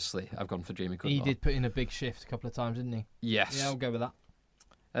 Obviously, I've gone for Jamie Cudmore. He did put in a big shift a couple of times, didn't he? Yes. Yeah, I'll go with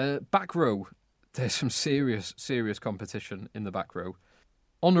that. Back row, there's some serious competition in the back row.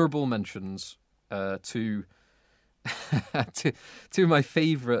 Honourable mentions to my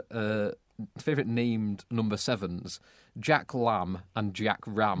favourite named number 7s, Jack Lamb and Jack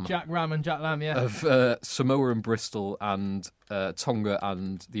Ram. Jack Ram and Jack Lamb, yeah. Of Samoa and Bristol and Tonga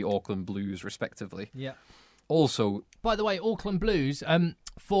and the Auckland Blues, respectively. Yeah. Also, by the way, Auckland Blues,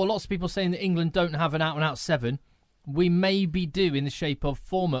 for lots of people saying that England don't have an out-and-out 7, we maybe do in the shape of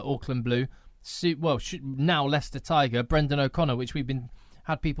former Auckland Blue, now Leicester Tiger, Brendan O'Connor, which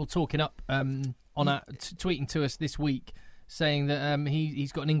had people talking up tweeting to us this week, saying that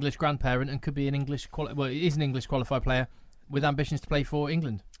he's got an English grandparent and could be an English is an English qualified player with ambitions to play for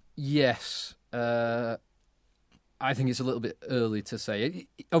England. Yes, I think it's a little bit early to say.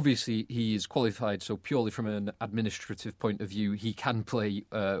 Obviously, he is qualified, so purely from an administrative point of view, he can play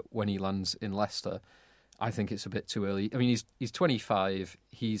when he lands in Leicester. I think it's a bit too early. I mean, he's 25.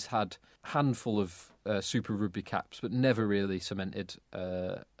 He's had a handful of Super Rugby caps, but never really cemented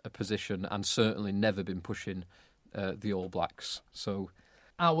a position, and certainly never been pushing the All Blacks. So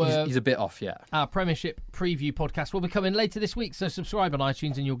he's a bit off yet. Our Premiership preview podcast will be coming later this week, so subscribe on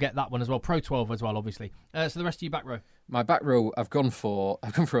iTunes and you'll get that one as well. Pro 12 as well, obviously. So the rest of you back row. My back row, I've gone for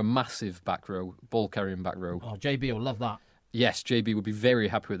a massive back row, ball carrying back row. Oh, JB will love that. Yes, JB would be very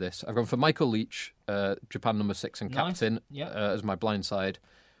happy with this. I've gone for Michael Leach, Japan number 6 and captain, as my blind side.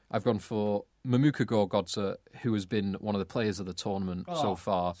 I've gone for Mamuka Gorgodze, who has been one of the players of the tournament so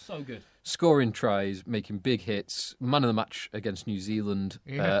far. So good. Scoring tries, making big hits, man of the match against New Zealand.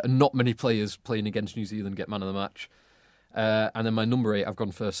 And not many players playing against New Zealand get man of the match. And then my number 8, I've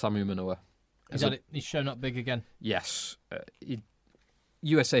gone for Samu Manoa. He's shown up big again. Yes.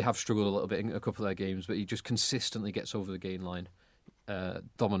 USA have struggled a little bit in a couple of their games, but he just consistently gets over the gain line.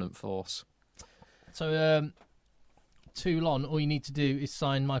 Dominant force. So, Toulon, all you need to do is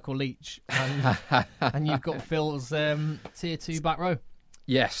sign Michael Leach, and you've got Phil's tier 2 back row.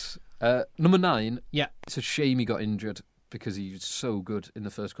 Yes. Number 9, yeah. It's a shame he got injured because he was so good in the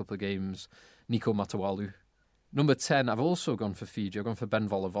first couple of games. Nico Matawalu. Number 10, I've also gone for Fiji. I've gone for Ben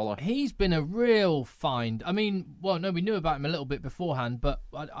Volavola. He's been a real find. I mean, we knew about him a little bit beforehand, but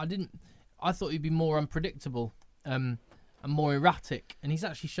I thought he'd be more unpredictable and more erratic. And he's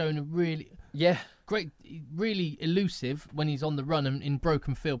actually shown a really great, really elusive when he's on the run and in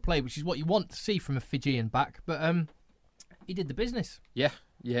broken field play, which is what you want to see from a Fijian back. But he did the business. Yeah.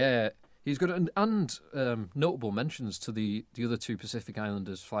 He's good. And notable mentions to the other two Pacific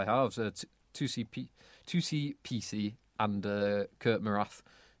Islanders fly halves, 2C PC and Kurt Marath,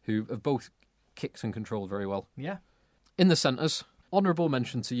 who have both kicked and controlled very well. Yeah. In the centres, honourable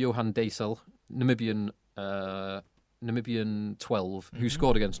mention to Johan Deisel, Namibian 12, who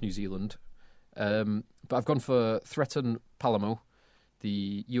scored against New Zealand. But I've gone for Threaten Palamo,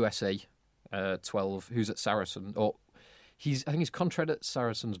 the USA 12, who's at Saracen. I think he's contracted at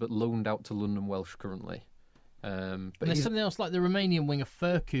Saracens, but loaned out to London Welsh currently. But there's something else like the Romanian winger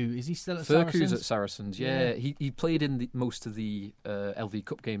Furcu. Is he still at Saracens? Furcu's at Saracens, yeah. He played in most of the LV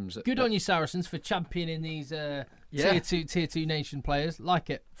Cup games. Good on you, Saracens, for championing these tier 2 nation players.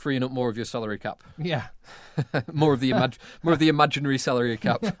 Like it. Freeing up more of your salary cap. Yeah. more of the imaginary salary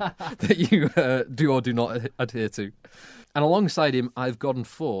cap that you do or do not adhere to. And alongside him, I've gone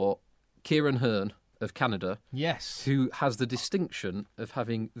for Kieran Hearn of Canada, yes, who has the distinction of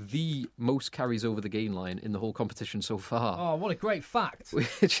having the most carries over the gain line in the whole competition so far. Oh, what a great fact!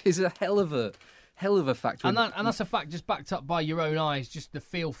 Which is a hell of a fact. And that's a fact just backed up by your own eyes, just the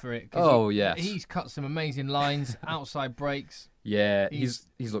feel for it. Yes. He's cut some amazing lines, outside breaks. Yeah, he's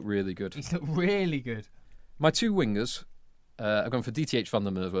looked really good. He's looked really good. My two wingers, I've gone for DTH Van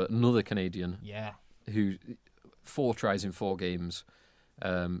der Merwe, another Canadian. Yeah. Who 4 tries in 4 games.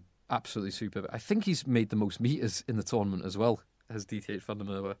 Absolutely superb. I think he's made the most meters in the tournament as well as DTH Van der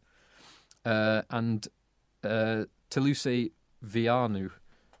Merwe. And Teluse Vianu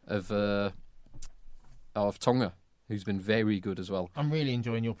of Tonga, who's been very good as well. I'm really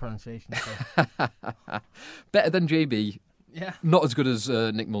enjoying your pronunciation. Better than JB. Yeah. Not as good as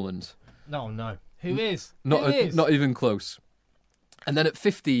Nick Mullins. No. Who is? Not even close. And then at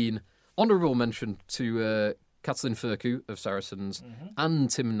 15, honourable mention to Kathleen Furku of Saracens, and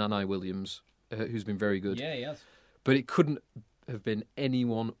Tim Nanai-Williams, who's been very good. Yeah, he has. But it couldn't have been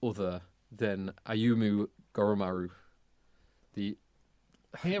anyone other than Ayumu Goromaru, the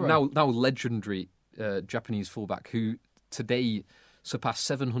Hero. now legendary Japanese fullback who today surpassed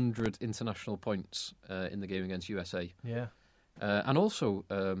 700 international points in the game against USA. Yeah. And also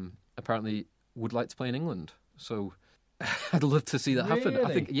apparently would like to play in England. So I'd love to see that happen. Really?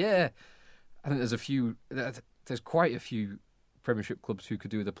 I think there's quite a few Premiership clubs who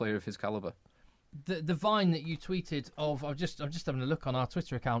could do with a player of his calibre. The Vine that you tweeted of, I'm just having a look on our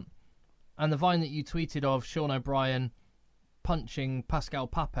Twitter account, and the Vine that you tweeted of Sean O'Brien punching Pascal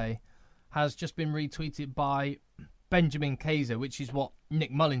Pape has just been retweeted by Benjamin Kaiser, which is what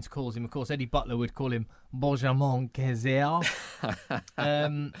Nick Mullins calls him. Of course, Eddie Butler would call him Benjamin Kaiser.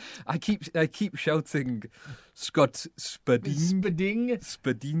 I keep shouting Scott Spading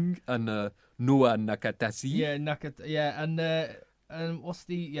and Noah Nakatasi. Yeah, and what's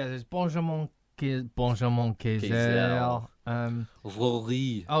there's Benjamin Kaiser.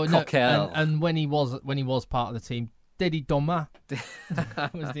 Rory. Oh no, Coquel. and when he was part of the team, Deddy Doma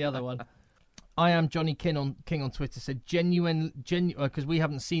was the other one. I am Johnny King on Twitter said genuine because we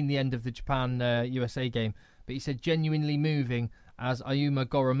haven't seen the end of the Japan USA game, but he said genuinely moving as Ayuma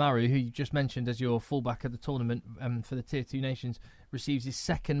Goromaru, who you just mentioned as your fullback at the tournament for the Tier 2 nations, receives his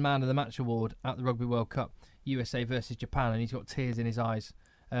second Man of the Match award at the Rugby World Cup, USA versus Japan, and he's got tears in his eyes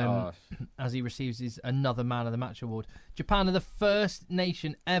as he receives his another Man of the Match award. Japan are the first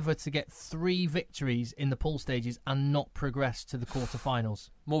nation ever to get 3 victories in the pool stages and not progress to the quarterfinals.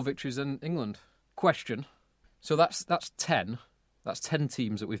 More victories than England. Question. So that's 10. That's 10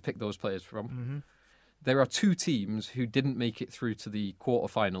 teams that we've picked those players from. Mm-hmm. There are 2 teams who didn't make it through to the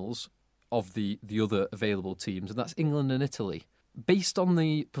quarterfinals of the other available teams, and that's England and Italy. Based on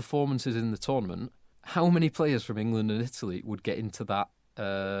the performances in the tournament, how many players from England and Italy would get into that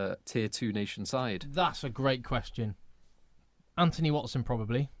Tier 2 nation side? That's a great question. Anthony Watson,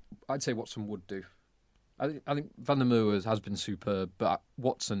 probably. I'd say Watson would do. I think Van der Merwe has been superb, but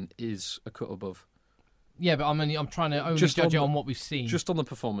Watson is a cut above. Yeah, but I'm trying to only judge it on what we've seen. Just on the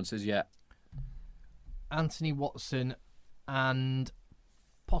performances, yeah. Anthony Watson and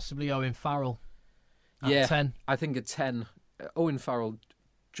possibly Owen Farrell at 10. I think at 10. Owen Farrell,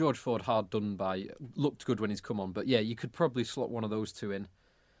 George Ford, hard done by. Looked good when he's come on, but yeah, you could probably slot one of those 2 in.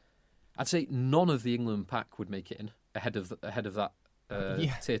 I'd say none of the England pack would make it in ahead of that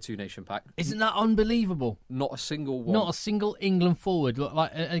Tier 2 nation pack. Isn't that unbelievable? Not a single one. Not a single England forward.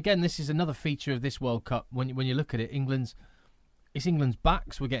 Like again, this is another feature of this World Cup. When you look at it, England's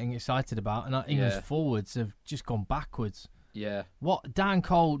backs we're getting excited about, and England's forwards have just gone backwards. Yeah. What Dan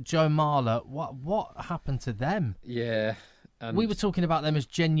Cole, Joe Marler? What happened to them? Yeah. And we were talking about them as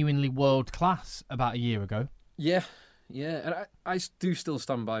genuinely world class about a year ago. Yeah. And I do still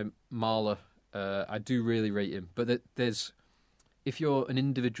stand by Marler. I do really rate him, but there's. If you're an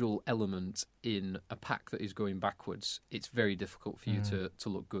individual element in a pack that is going backwards, it's very difficult for you to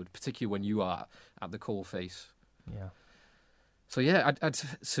look good, particularly when you are at the coalface. Yeah. So yeah, I'd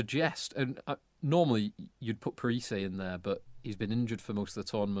suggest, and normally you'd put Parise in there, but he's been injured for most of the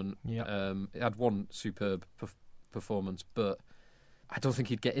tournament. Yeah. He had one superb performance, but I don't think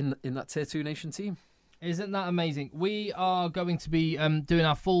he'd get in that Tier 2 nation team. Isn't that amazing? We are going to be doing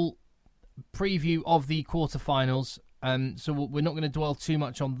our full preview of the quarterfinals. So we're not going to dwell too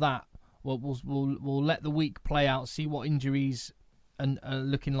much on that. We'll let the week play out, see what injuries are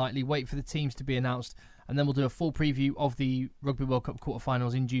looking likely, wait for the teams to be announced, and then we'll do a full preview of the Rugby World Cup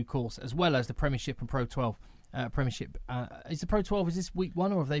quarterfinals in due course, as well as the Premiership and Pro 12. Premiership is the Pro 12? Is this week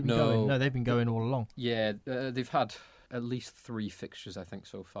 1 or have they been going? No, they've been going all along. Yeah, they've had at least 3 fixtures, I think,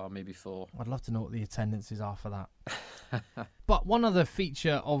 so far, maybe 4. I'd love to know what the attendances are for that. But one other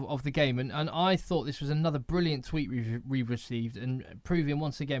feature of the game, and I thought this was another brilliant tweet we've received, and proving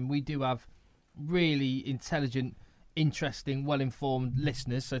once again we do have really intelligent, interesting, well-informed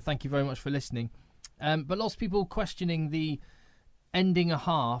listeners, so thank you very much for listening. But lots of people questioning the ending a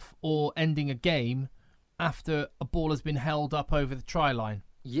half or ending a game after a ball has been held up over the try line.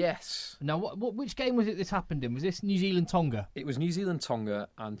 Yes. Now, which game was it this happened in? Was this New Zealand-Tonga? It was New Zealand-Tonga,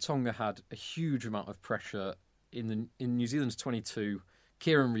 and Tonga had a huge amount of pressure in New Zealand's 22.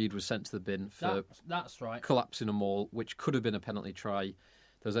 Kieran Reid was sent to the bin for that's right. collapsing a maul, which could have been a penalty try. There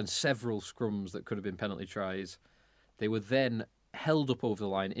was then several scrums that could have been penalty tries. They were then held up over the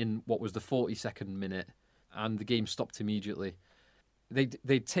line in what was the 42nd minute, and the game stopped immediately. They'd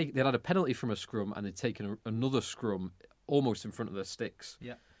had a penalty from a scrum, and they'd taken another scrum almost in front of their sticks.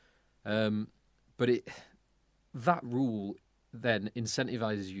 Yeah. But that rule then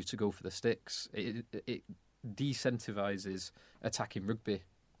incentivises you to go for the sticks. It decentivises attacking rugby.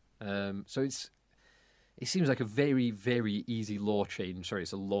 So it seems like a very, very easy law change. Sorry,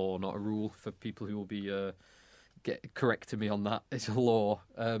 it's a law, not a rule, for people who will be correcting me on that. It's a law.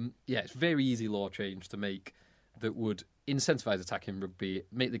 It's a very easy law change to make that would incentivise attacking rugby,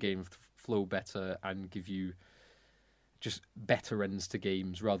 make the game flow better, and give you just better ends to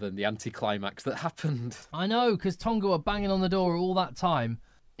games rather than the anticlimax that happened. I know, because Tonga were banging on the door all that time.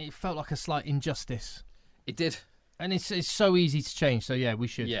 It felt like a slight injustice. It did. And it's so easy to change, so yeah, we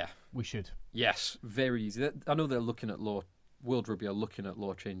should. Yeah. We should. Yes, very easy. I know they're looking at law. World Rugby are looking at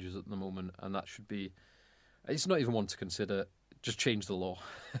law changes at the moment, and that should be... It's not even one to consider. Just change the law.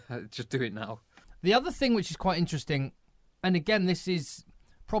 Just do it now. The other thing which is quite interesting, and again, this is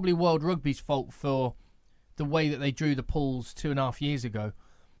probably World Rugby's fault for the way that they drew the pools 2.5 years ago,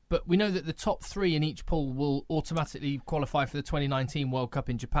 but we know that the top 3 in each pool will automatically qualify for the 2019 World Cup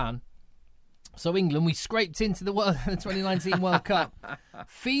in Japan. So England, we scraped into the 2019 World Cup.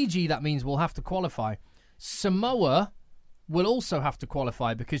 Fiji, that means, will have to qualify. Samoa will also have to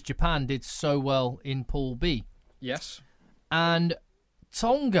qualify because Japan did so well in Pool B. Yes. And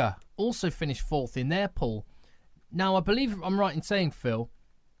Tonga also finished 4th in their pool. Now, I believe I'm right in saying, Phil,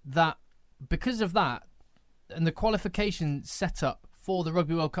 that because of that and the qualification setup for the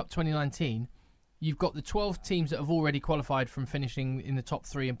Rugby World Cup 2019, you've got the 12 teams that have already qualified from finishing in the top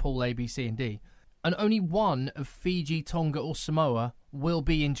 3 in Pool A, B, C and D. And only one of Fiji, Tonga or Samoa will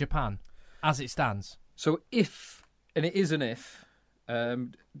be in Japan, as it stands. So if, and it is an if,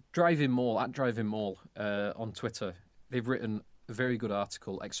 Driving Mall on Twitter, they've written a very good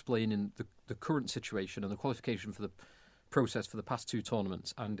article explaining the current situation and the qualification for the process for the past 2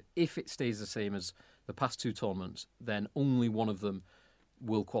 tournaments. And if it stays the same as the past 2 tournaments, then only one of them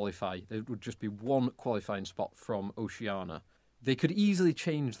will qualify. There would just be one qualifying spot from Oceania. They could easily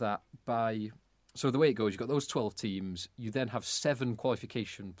change that by... So the way it goes, you've got those 12 teams. You then have 7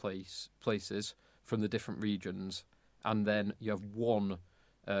 qualification places from the different regions. And then you have 1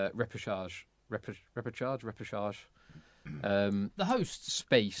 repechage. The hosts.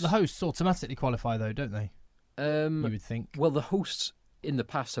 Space. The hosts automatically qualify, though, don't they? You would think. Well, the hosts in the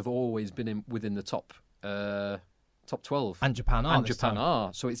past have always been within the top 12. And Japan are. And Japan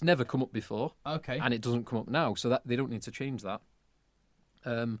are. So it's never come up before. Okay. And it doesn't come up now. So that they don't need to change that.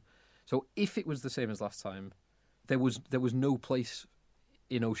 So if it was the same as last time, there was no place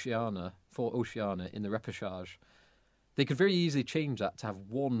in Oceania in the repechage. They could very easily change that to have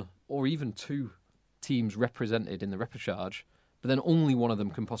 1 or even 2 teams represented in the repechage, but then only one of them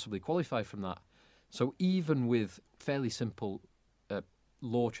can possibly qualify from that. So even with fairly simple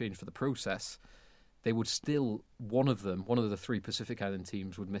law change for the process, they would still, one of the 3 Pacific Island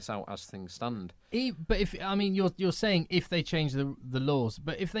teams would miss out as things stand. But if, I mean, you're saying if they change the laws,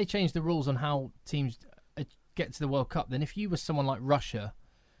 but if they change the rules on how teams get to the World Cup, then if you were someone like Russia,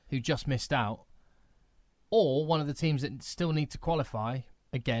 who just missed out, or one of the teams that still need to qualify,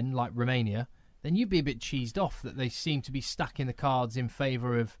 again, like Romania, then you'd be a bit cheesed off that they seem to be stacking the cards in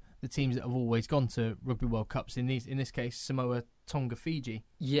favour of the teams that have always gone to Rugby World Cups, in this case, Samoa, Tonga, Fiji.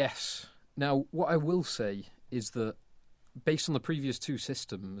 Yes. Now, what I will say is that based on the previous 2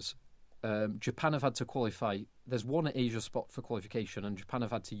 systems, Japan have had to qualify. There's 1 Asia spot for qualification, and Japan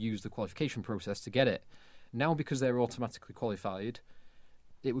have had to use the qualification process to get it. Now, because they're automatically qualified,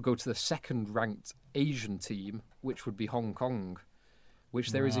 it would go to the 2nd ranked Asian team, which would be Hong Kong,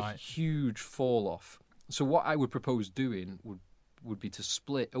 which there is a huge fall off. So what I would propose doing would be to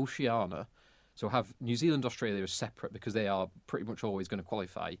split Oceania, so have New Zealand, Australia as separate because they are pretty much always going to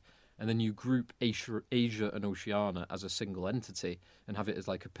qualify, and then you group Asia and Oceania as a single entity and have it as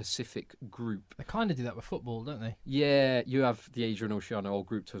like a Pacific group. They kind of do that with football, don't they? Yeah, you have the Asia and Oceania all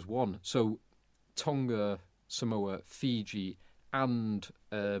grouped as one. So Tonga, Samoa, Fiji, and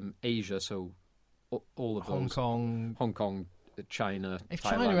Asia, so all of those. Hong Kong, China, if Thailand,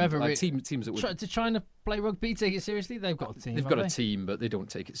 China ever like teams that would... Did China play rugby, take it seriously? They've got a team. They've got a team, but they don't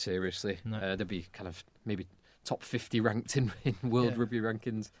take it seriously. No. They'd be kind of maybe top 50 ranked in world rugby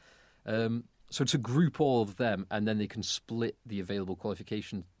rankings. So to group all of them, and then they can split the available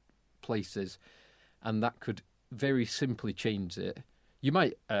qualification places, and that could very simply change it. You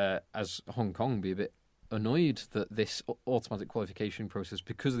might, as Hong Kong, be a bit annoyed that this automatic qualification process,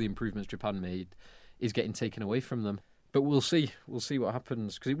 because of the improvements Japan made, is getting taken away from them. But we'll see. We'll see what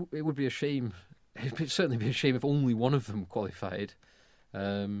happens, because it would be a shame. It would certainly be a shame if only one of them qualified.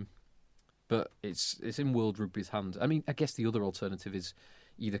 But it's in World Rugby's hands. I mean, I guess the other alternative is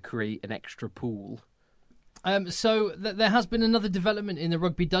either create an extra pool. So there has been another development in the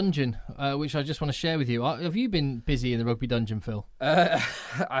Rugby Dungeon, which I just want to share with you. Have you been busy in the Rugby Dungeon, Phil?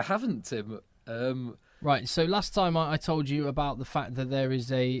 I haven't, Tim. Right, so last time I told you about the fact that there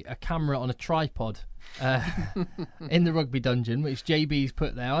is a camera on a tripod in the rugby dungeon, which JB's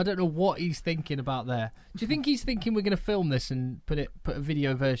put there. I don't know what he's thinking about there. Do you think he's thinking we're going to film this and put a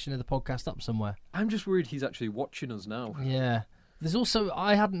video version of the podcast up somewhere? I'm just worried he's actually watching us now. Yeah. There's also,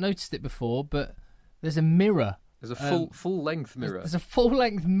 I hadn't noticed it before, but there's a mirror. There's a full-length mirror. There's a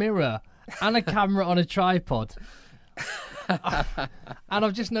full-length mirror and a camera on a tripod. And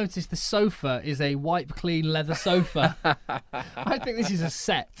I've just noticed the sofa is a wipe clean leather sofa. I think this is a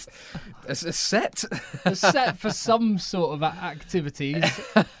set. It's a set? A set for some sort of activities.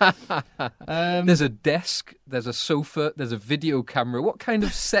 There's a desk, there's a sofa, there's a video camera. What kind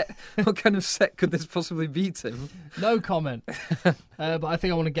of set could this possibly be, Tim? No comment. But I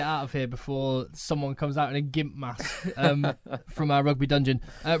think I want to get out of here before someone comes out in a gimp mask from our rugby dungeon.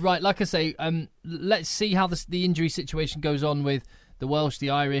 Right, like I say, let's see how the injury situation goes on with the Welsh, the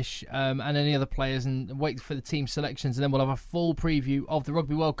Irish, and any other players, and wait for the team selections, and then we'll have a full preview of the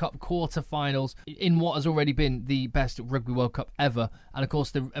Rugby World Cup quarter-finals in what has already been the best Rugby World Cup ever. And, of course,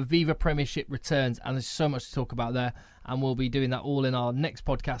 the Aviva Premiership returns, and there's so much to talk about there, and we'll be doing that all in our next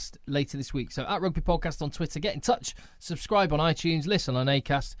podcast later this week. So, at Rugby Podcast on Twitter, get in touch, subscribe on iTunes, listen on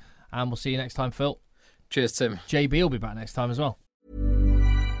Acast, and we'll see you next time, Phil. Cheers, Tim. JB will be back next time as well.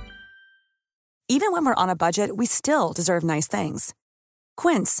 Even when we're on a budget, we still deserve nice things.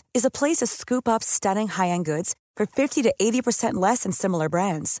 Quince is a place to scoop up stunning high-end goods for 50 to 80% less than similar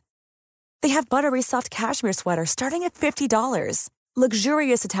brands. They have buttery soft cashmere sweaters starting at $50,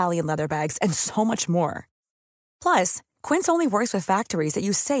 luxurious Italian leather bags, and so much more. Plus, Quince only works with factories that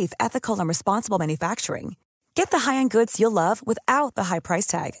use safe, ethical, and responsible manufacturing. Get the high-end goods you'll love without the high price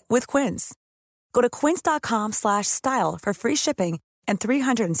tag with Quince. Go to quince.com/style for free shipping and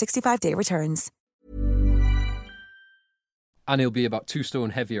 365-day returns. And he'll be about 2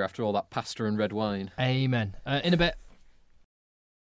 stone heavier after all that pasta and red wine. Amen. In a bit.